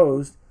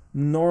closed,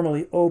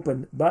 normally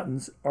open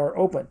buttons are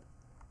open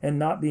and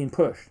not being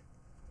pushed.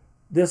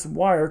 This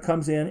wire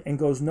comes in and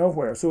goes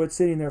nowhere, so it's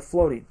sitting there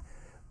floating.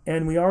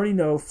 And we already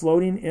know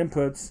floating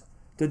inputs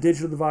to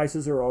digital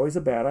devices are always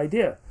a bad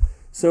idea.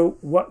 So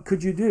what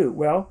could you do?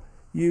 Well,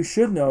 you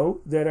should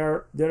know that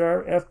our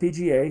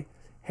FPGA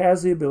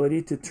has the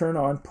ability to turn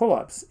on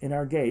pull-ups in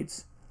our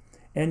gates,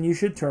 and you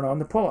should turn on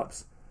the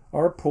pull-ups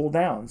or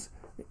pull-downs.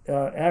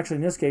 Actually,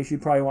 in this case, you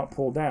probably want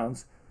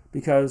pull-downs,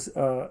 because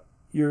the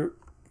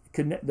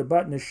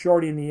button is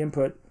shorting the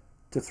input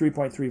to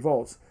 3.3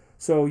 volts.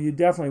 So you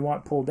definitely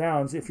want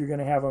pull-downs if you're going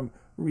to have them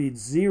read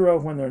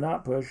 0 when they're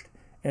not pushed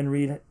and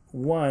read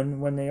 1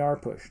 when they are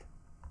pushed.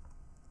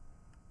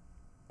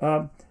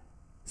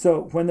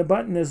 So when the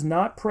button is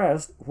not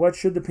pressed, what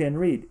should the pin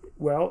read?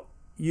 Well,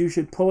 you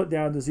should pull it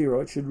down to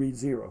 0. It should read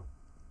 0.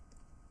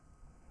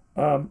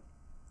 And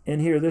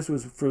here, this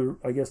was for,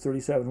 I guess,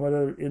 37. What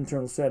other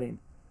internal setting?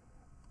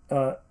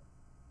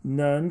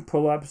 None.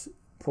 Pull-ups,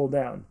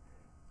 pull-down.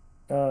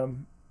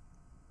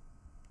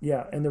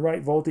 Yeah, and the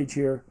right voltage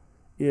here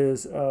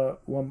is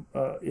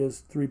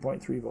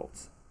 3.3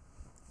 volts.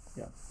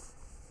 Yeah.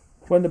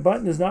 When the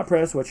button is not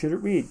pressed, what should it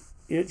read?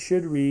 It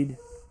should read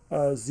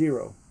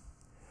 0.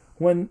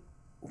 When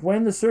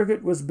the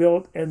circuit was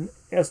built and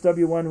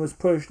SW1 was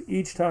pushed,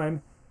 each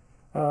time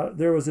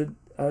there was a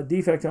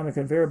defect on the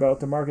conveyor belt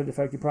to mark a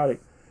defective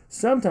product.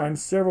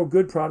 Sometimes several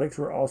good products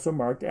were also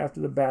marked after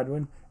the bad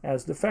one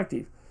as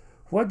defective.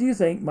 What do you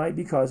think might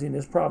be causing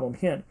this problem?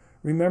 Hint: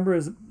 remember,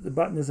 the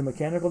button is a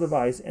mechanical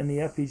device and the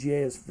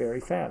FPGA is very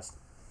fast.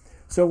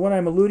 So what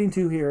I'm alluding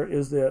to here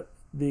is the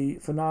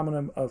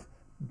phenomenon of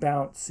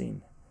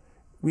bouncing.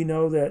 We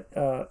know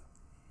that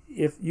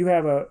if you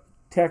have a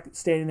tech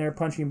standing there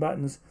punching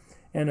buttons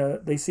and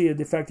they see a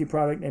defective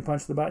product and they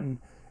punch the button,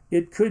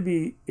 it could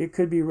be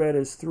read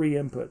as 3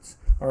 inputs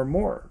or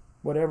more,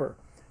 whatever,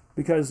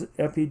 because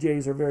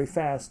FPGAs are very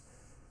fast.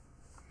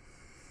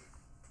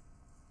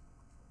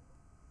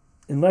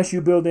 Unless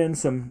you build in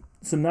some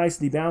nice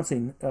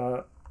debouncing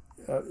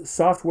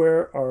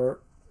software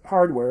or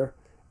hardware,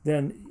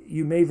 then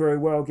you may very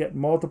well get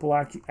multiple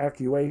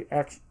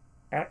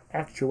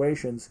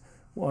actuations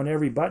on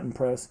every button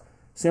press,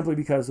 simply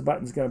because the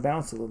button's going to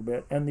bounce a little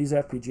bit. And these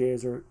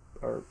FPGAs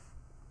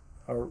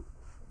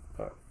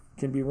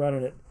can be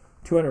running at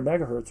 200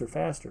 megahertz or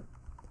faster.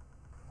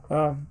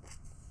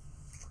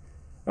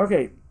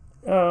 Okay,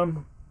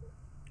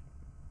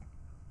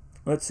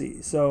 let's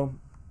see. So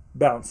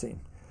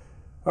bouncing.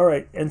 All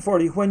right, and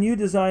 40. When you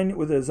design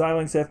with a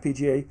Xilinx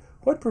FPGA,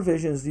 what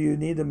provisions do you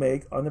need to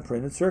make on the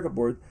printed circuit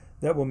board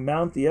that will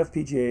mount the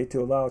FPGA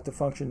to allow it to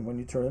function when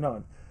you turn it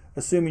on?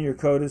 Assuming your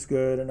code is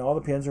good and all the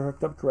pins are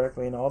hooked up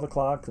correctly and all the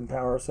clocks and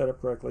power are set up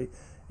correctly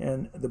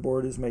and the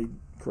board is made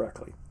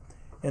correctly.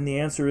 And the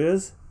answer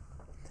is,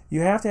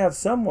 you have to have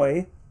some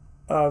way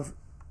of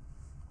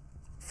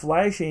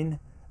flashing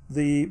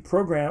the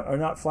program, or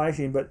not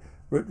flashing, but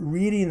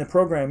reading the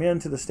program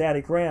into the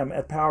static RAM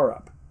at power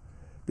up.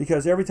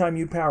 Because every time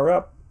you power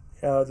up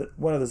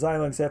one of the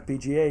Xilinx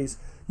FPGAs,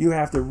 you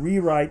have to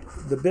rewrite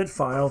the bit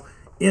file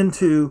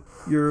into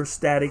your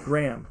static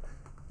RAM.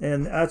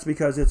 And that's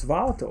because it's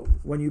volatile.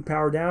 When you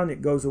power down,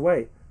 it goes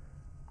away.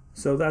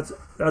 So that's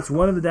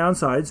one of the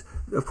downsides.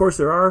 Of course,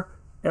 there are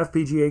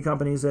FPGA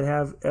companies that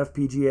have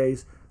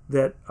FPGAs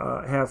that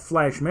have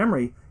flash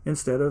memory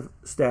instead of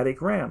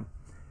static RAM.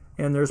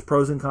 And there's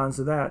pros and cons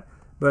to that.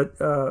 But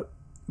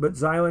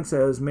Xilinx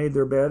has made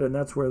their bed, and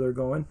that's where they're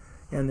going.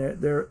 And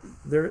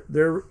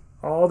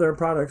all their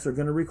products are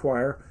going to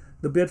require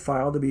the bit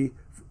file to be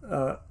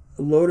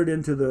loaded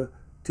into the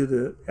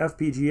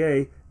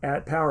FPGA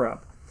at power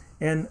up.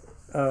 And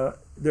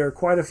there are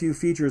quite a few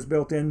features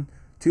built in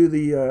to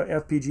the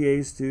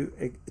FPGAs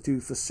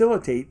to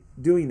facilitate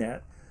doing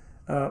that.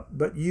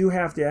 But you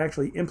have to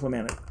actually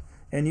implement it,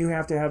 and you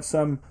have to have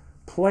some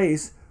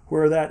place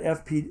where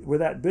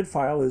that bit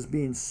file is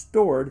being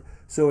stored,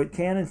 so it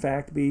can in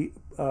fact be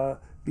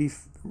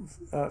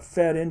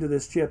fed into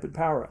this chip at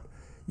power up.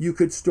 You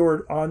could store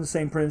it on the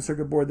same printed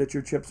circuit board that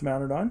your chip's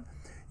mounted on.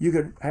 You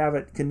could have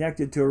it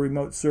connected to a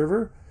remote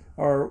server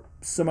or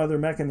some other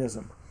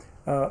mechanism.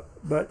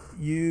 But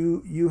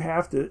you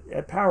have to,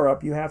 at power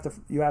up, you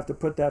have to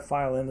put that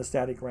file in the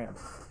static RAM.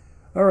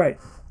 All right.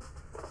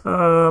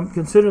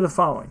 Consider the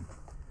following.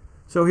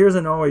 So here's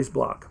an always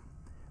block.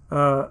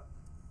 So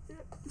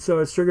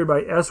it's triggered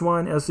by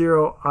S1,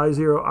 S0,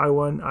 I0,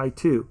 I1,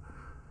 I2.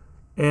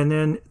 And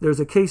then there's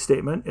a case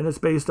statement, and it's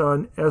based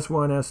on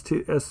S1,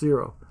 S2,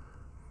 S0.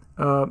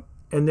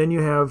 And then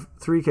you have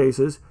three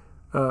cases,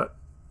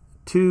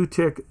 2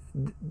 tick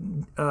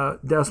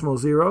decimal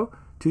 0,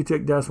 2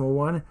 tick decimal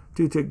 1,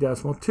 2 tick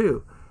decimal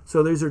 2.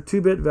 So these are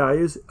 2-bit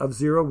values of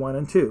 0, 1,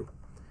 and 2.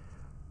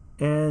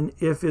 And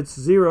if it's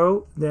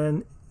 0,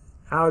 then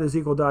out is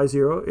equal to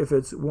I0. If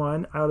it's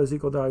 1, out is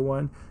equal to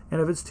I1.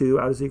 And if it's 2,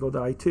 out is equal to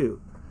I2.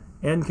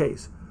 End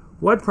case.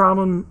 What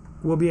problem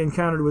will be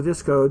encountered with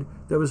this code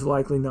that was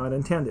likely not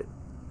intended?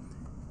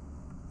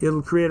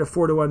 It'll create a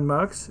 4-to-1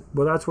 mux.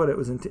 Well, that's what it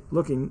was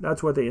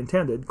that's what they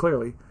intended,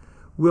 clearly.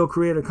 Will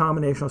create a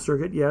combinational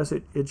circuit. Yes,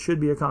 it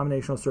should be a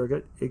combinational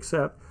circuit,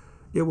 except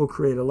it will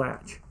create a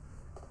latch.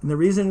 And the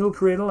reason it will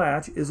create a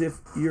latch is if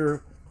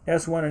your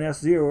S1 and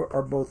S0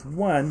 are both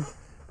 1,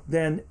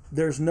 then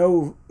there's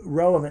no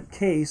relevant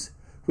case,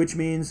 which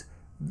means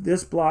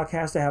this block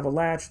has to have a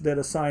latch that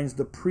assigns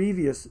the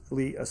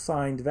previously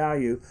assigned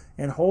value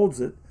and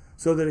holds it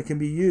so that it can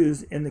be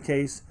used in the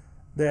case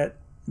that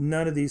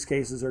none of these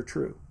cases are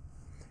true.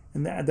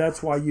 And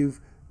that's why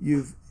you've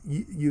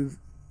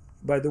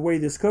by the way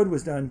this code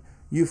was done,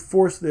 you've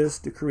forced this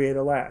to create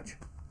a latch.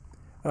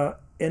 And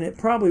it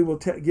probably will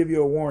give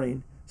you a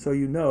warning so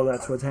you know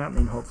that's what's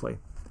happening, hopefully.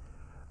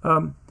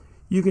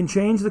 You can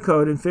change the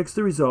code and fix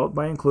the result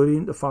by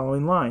including the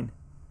following line.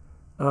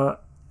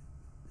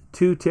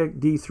 2 tick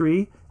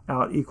D3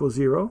 out equals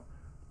 0.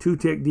 2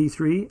 tick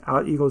D3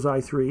 out equals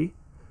I3.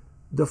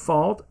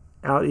 Default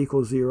out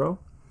equals 0.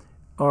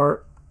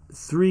 Or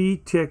 3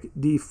 tick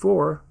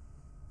D4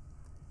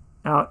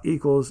 out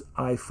equals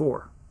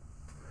I4.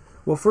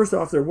 Well, first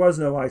off, there was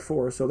no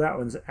I4, so that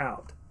one's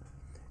out.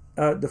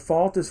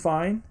 Default is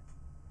fine.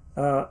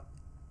 2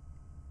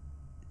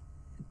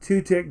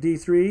 tick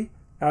D3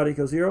 out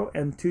equals 0,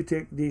 and 2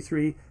 tick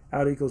D3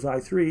 out equals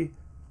I3.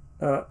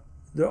 The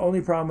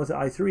only problem with the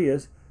I3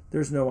 is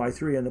there's no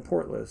I3 in the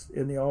port list,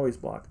 in the always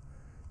block.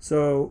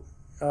 So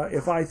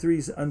if I3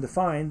 is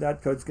undefined,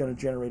 that code's going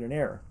to generate an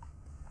error.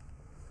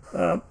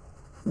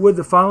 Would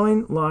the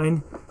following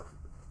line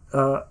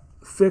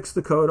fix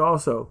the code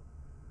also?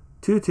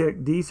 2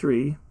 tick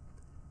D3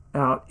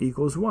 out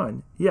equals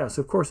 1. Yes,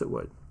 of course it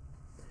would.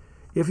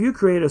 If you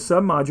create a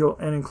submodule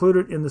and include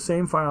it in the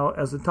same file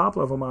as the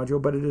top-level module,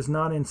 but it is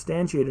not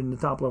instantiated in the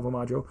top-level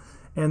module,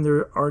 and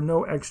there are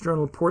no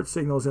external port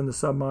signals in the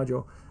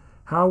submodule,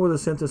 how will the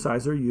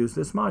synthesizer use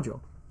this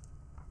module?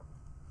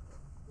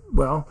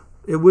 Well,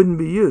 it wouldn't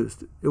be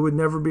used. It would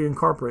never be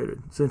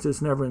incorporated, since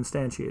it's never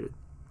instantiated,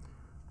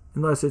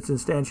 unless it's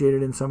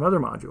instantiated in some other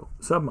module,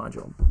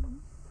 submodule.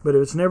 But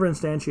if it's never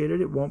instantiated,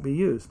 it won't be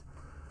used.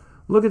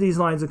 Look at these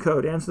lines of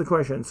code. Answer the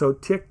question. So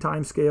tick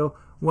time scale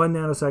 1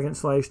 nanosecond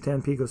 /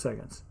 10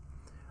 picoseconds.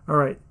 All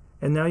right,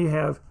 and now you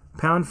have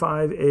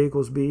 #5 A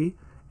equals B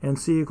and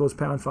C equals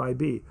 #5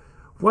 B.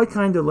 What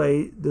kind of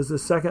delay does the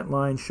second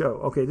line show?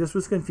 Okay, this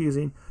was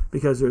confusing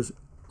because there's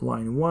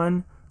line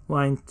 1,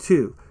 line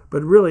 2.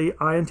 But really,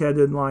 I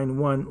intended line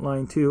 1,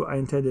 line 2. I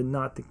intended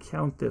not to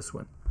count this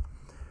one.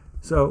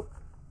 So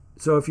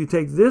if you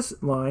take this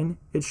line,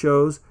 it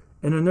shows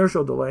an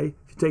inertial delay.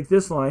 If you take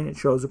this line, it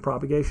shows a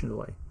propagation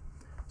delay.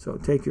 So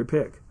take your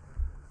pick.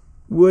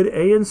 Would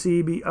A and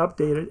C be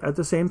updated at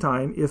the same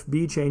time if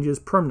B changes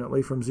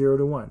permanently from 0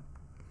 to 1?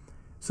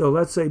 So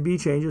let's say B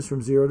changes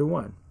from 0 to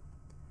 1.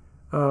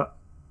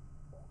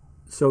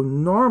 So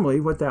normally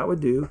what that would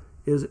do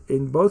is,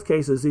 in both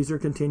cases, these are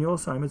continual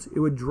assignments, it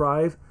would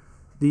drive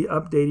the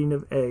updating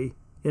of A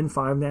in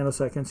 5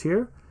 nanoseconds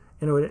here,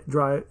 and it would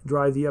drive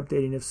the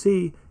updating of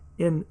C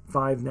in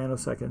 5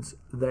 nanoseconds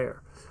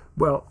there.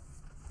 Well,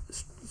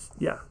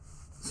 yeah,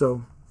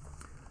 so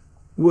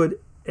would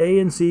A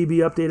and C be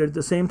updated at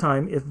the same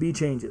time if B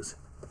changes?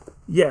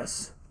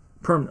 Yes,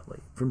 permanently,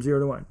 from 0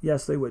 to 1.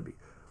 Yes, they would be.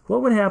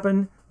 What would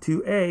happen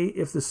to A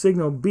if the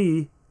signal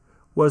B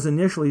was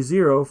initially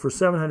 0 for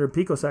 700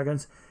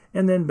 picoseconds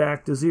and then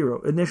back to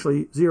 0?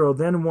 Initially 0,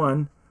 then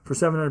 1 for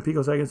 700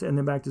 picoseconds and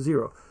then back to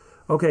 0.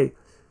 Okay,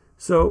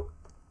 so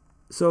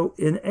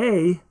in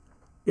A,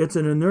 it's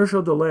an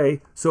inertial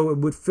delay, so it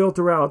would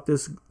filter out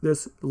this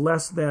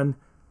less than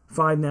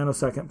 5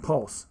 nanosecond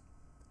pulse.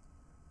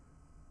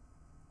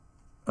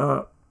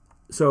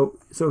 So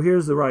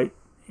here's the right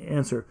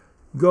answer.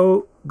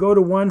 Go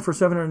to 1 for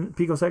 700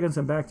 picoseconds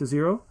and back to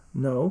 0?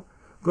 No.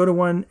 Go to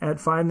 1 at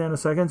 5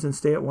 nanoseconds and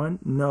stay at 1?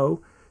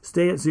 No.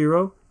 Stay at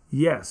 0?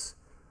 Yes.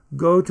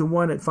 Go to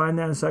 1 at 5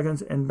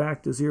 nanoseconds and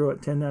back to 0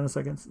 at 10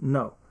 nanoseconds?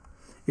 No.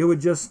 It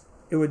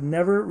would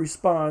never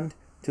respond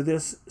to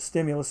this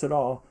stimulus at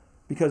all,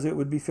 because it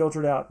would be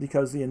filtered out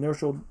because the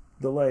inertial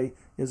delay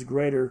is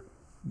greater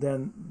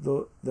than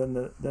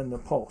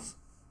the pulse.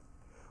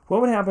 What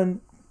would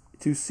happen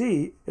to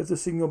C if the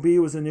signal B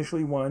was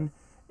initially 1,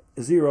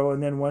 0,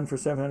 and then 1 for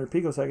 700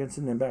 picoseconds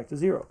and then back to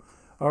 0?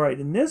 All right,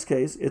 in this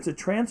case, it's a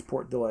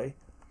transport delay,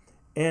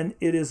 and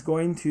it is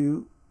going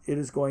to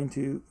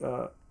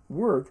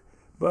work,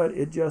 but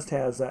it just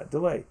has that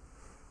delay.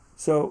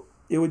 So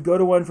it would go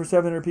to 1 for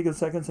 700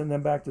 picoseconds and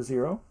then back to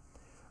 0.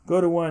 Go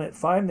to 1 at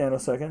 5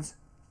 nanoseconds,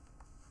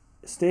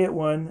 stay at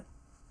 1,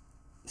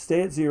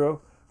 stay at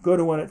 0, go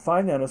to 1 at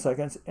 5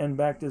 nanoseconds, and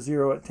back to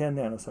 0 at 10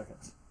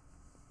 nanoseconds.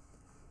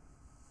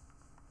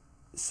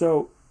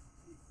 So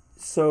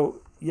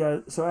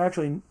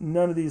actually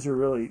none of these are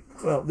really,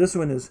 well, this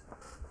one is,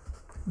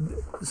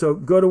 so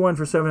go to 1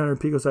 for 700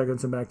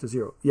 picoseconds and back to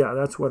 0. Yeah,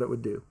 that's what it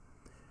would do.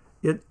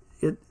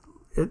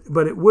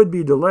 But it would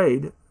be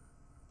delayed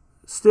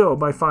still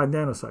by 5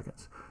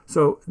 nanoseconds.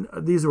 So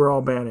these were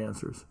all bad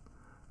answers.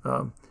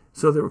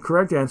 So the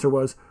correct answer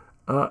was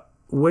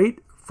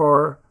wait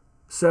for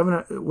 5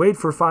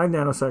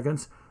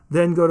 nanoseconds,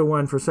 then go to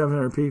 1 for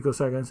 700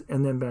 picoseconds,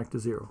 and then back to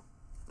 0.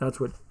 That's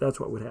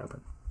what would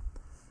happen.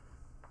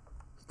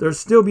 There'd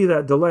still be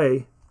that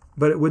delay,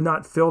 but it would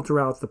not filter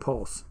out the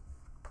pulse.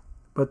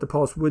 But the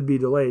pulse would be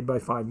delayed by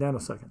 5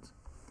 nanoseconds.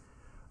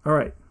 All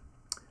right.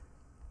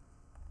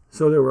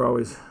 So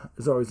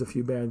there's always a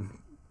few bad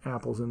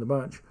apples in the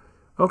bunch.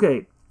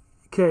 Okay,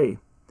 K.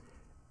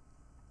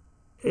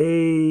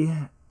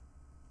 I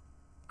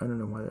don't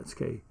know why that's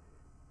K.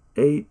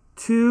 A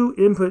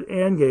 2-input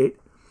AND gate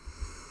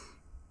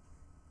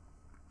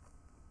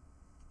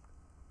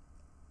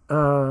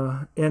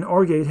and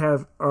OR gate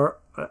have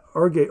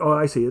OR gate. Oh,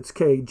 I see. It's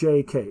K,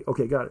 J, K.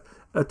 Okay, got it.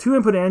 A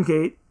 2-input AND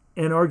gate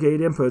and OR gate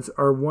inputs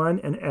are 1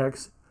 and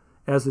X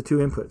as the 2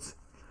 inputs.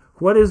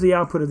 What is the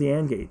output of the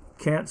AND gate?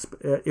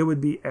 It would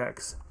be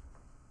X.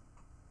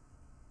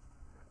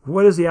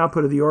 What is the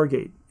output of the OR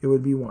gate? It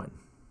would be 1.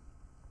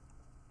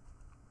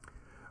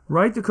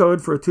 Write the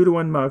code for a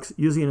 2-to-1 mux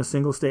using a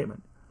single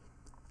statement.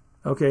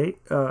 Okay,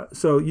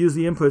 so use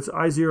the inputs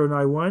I0 and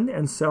I1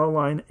 and cell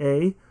line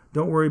A.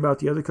 Don't worry about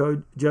the other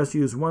code. Just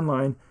use one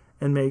line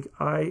and make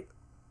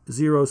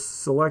I0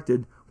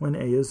 selected when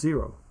A is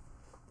 0.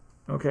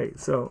 Okay,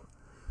 so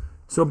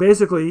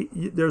basically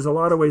there's a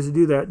lot of ways to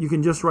do that. You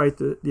can just write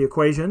the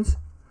equations,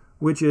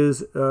 which is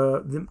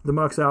the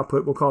mux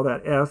output. We'll call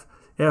that F.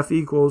 F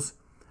equals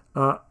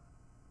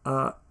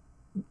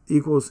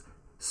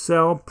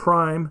cell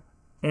prime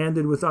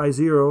ANDed with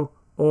I0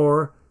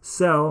 or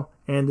cell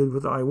ANDed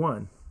with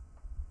I1.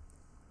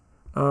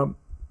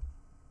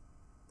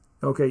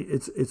 Okay,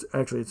 it's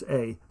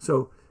A.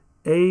 So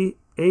A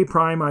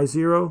prime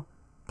I0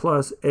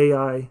 plus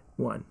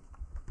AI1.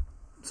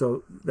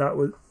 So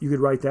you could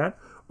write that,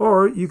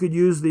 or you could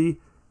use the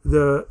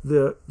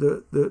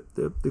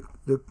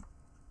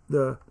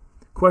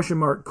question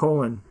mark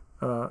colon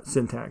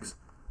syntax,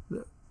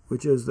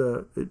 which is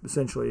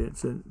essentially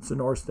it's an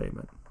OR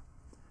statement,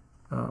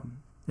 an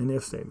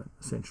if statement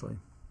essentially,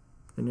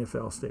 an if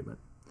else statement.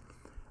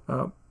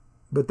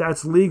 But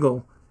that's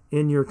legal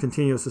in your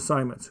continuous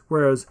assignments,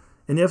 whereas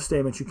an if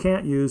statement you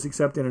can't use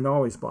except in an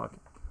always block.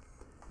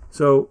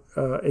 So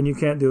and you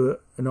can't do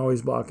an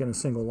always block in a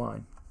single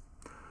line.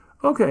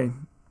 Okay,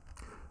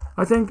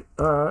 I think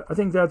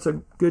that's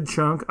a good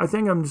chunk. I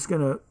think I'm just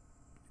going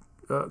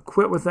to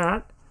quit with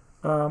that.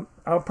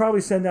 I'll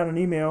probably send out an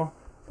email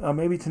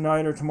maybe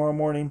tonight or tomorrow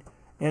morning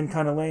and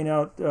kind of laying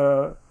out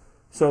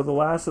so the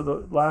last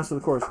of the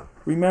course.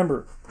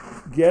 Remember,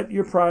 get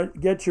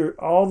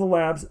all the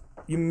labs.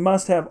 You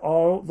must have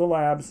all the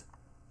labs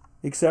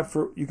except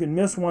for you can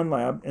miss one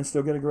lab and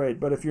still get a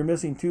grade. But if you're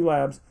missing 2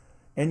 labs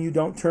and you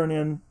don't turn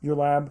in your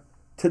lab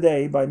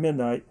today by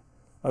midnight,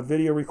 a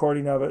video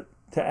recording of it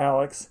to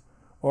Alex,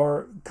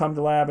 or come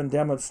to lab and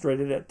demonstrate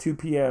it at 2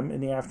 p.m.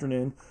 in the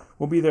afternoon.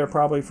 We'll be there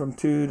probably from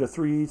 2 to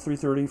 3,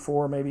 3:30,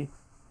 4 maybe.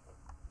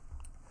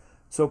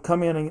 So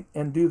come in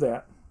and do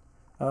that,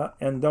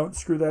 and don't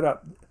screw that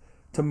up.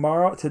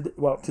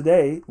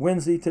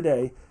 Wednesday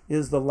today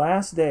is the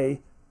last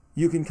day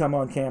you can come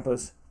on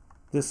campus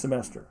this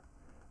semester.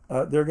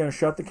 They're going to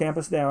shut the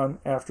campus down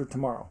after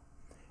tomorrow.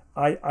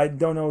 I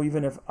don't know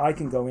even if I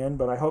can go in,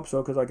 but I hope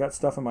so because I got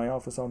stuff in my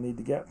office I'll need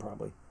to get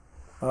probably.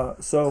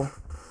 So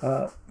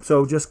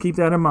just keep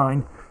that in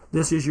mind.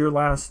 This is your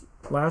last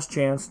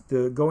chance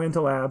to go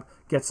into lab,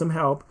 get some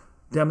help,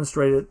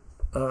 demonstrate it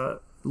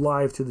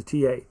live to the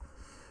TA.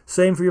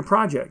 Same for your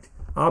project.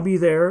 I'll be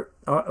there.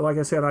 Like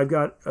I said, I've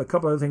got a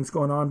couple other things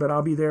going on, but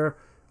I'll be there.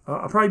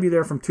 I'll probably be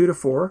there from 2 to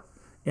 4,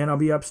 and I'll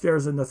be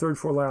upstairs in the 3rd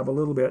floor lab a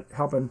little bit,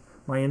 helping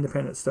my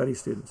independent study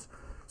students.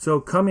 So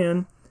come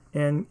in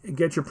and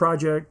get your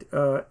project,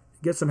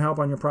 get some help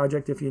on your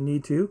project if you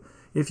need to.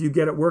 If you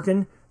get it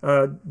working,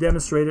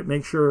 demonstrate it.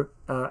 Make sure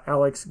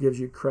Alex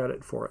gives you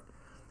credit for it.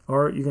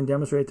 Or you can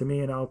demonstrate it to me,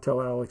 and I'll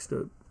tell Alex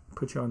to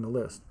put you on the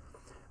list.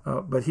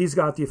 But he's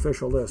got the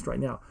official list right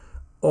now.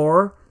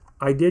 Or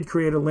I did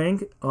create a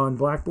link on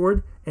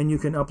Blackboard, and you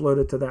can upload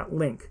it to that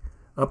link.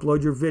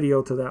 Upload your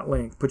video to that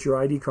link. Put your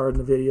ID card in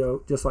the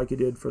video, just like you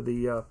did for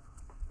the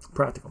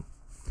practicum.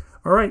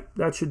 All right,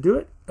 that should do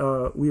it.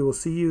 We will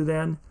see you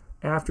then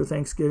after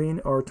Thanksgiving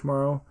or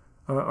tomorrow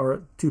or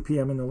at 2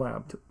 p.m. in the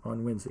lab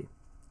on Wednesday.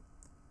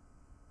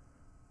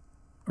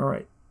 All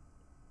right.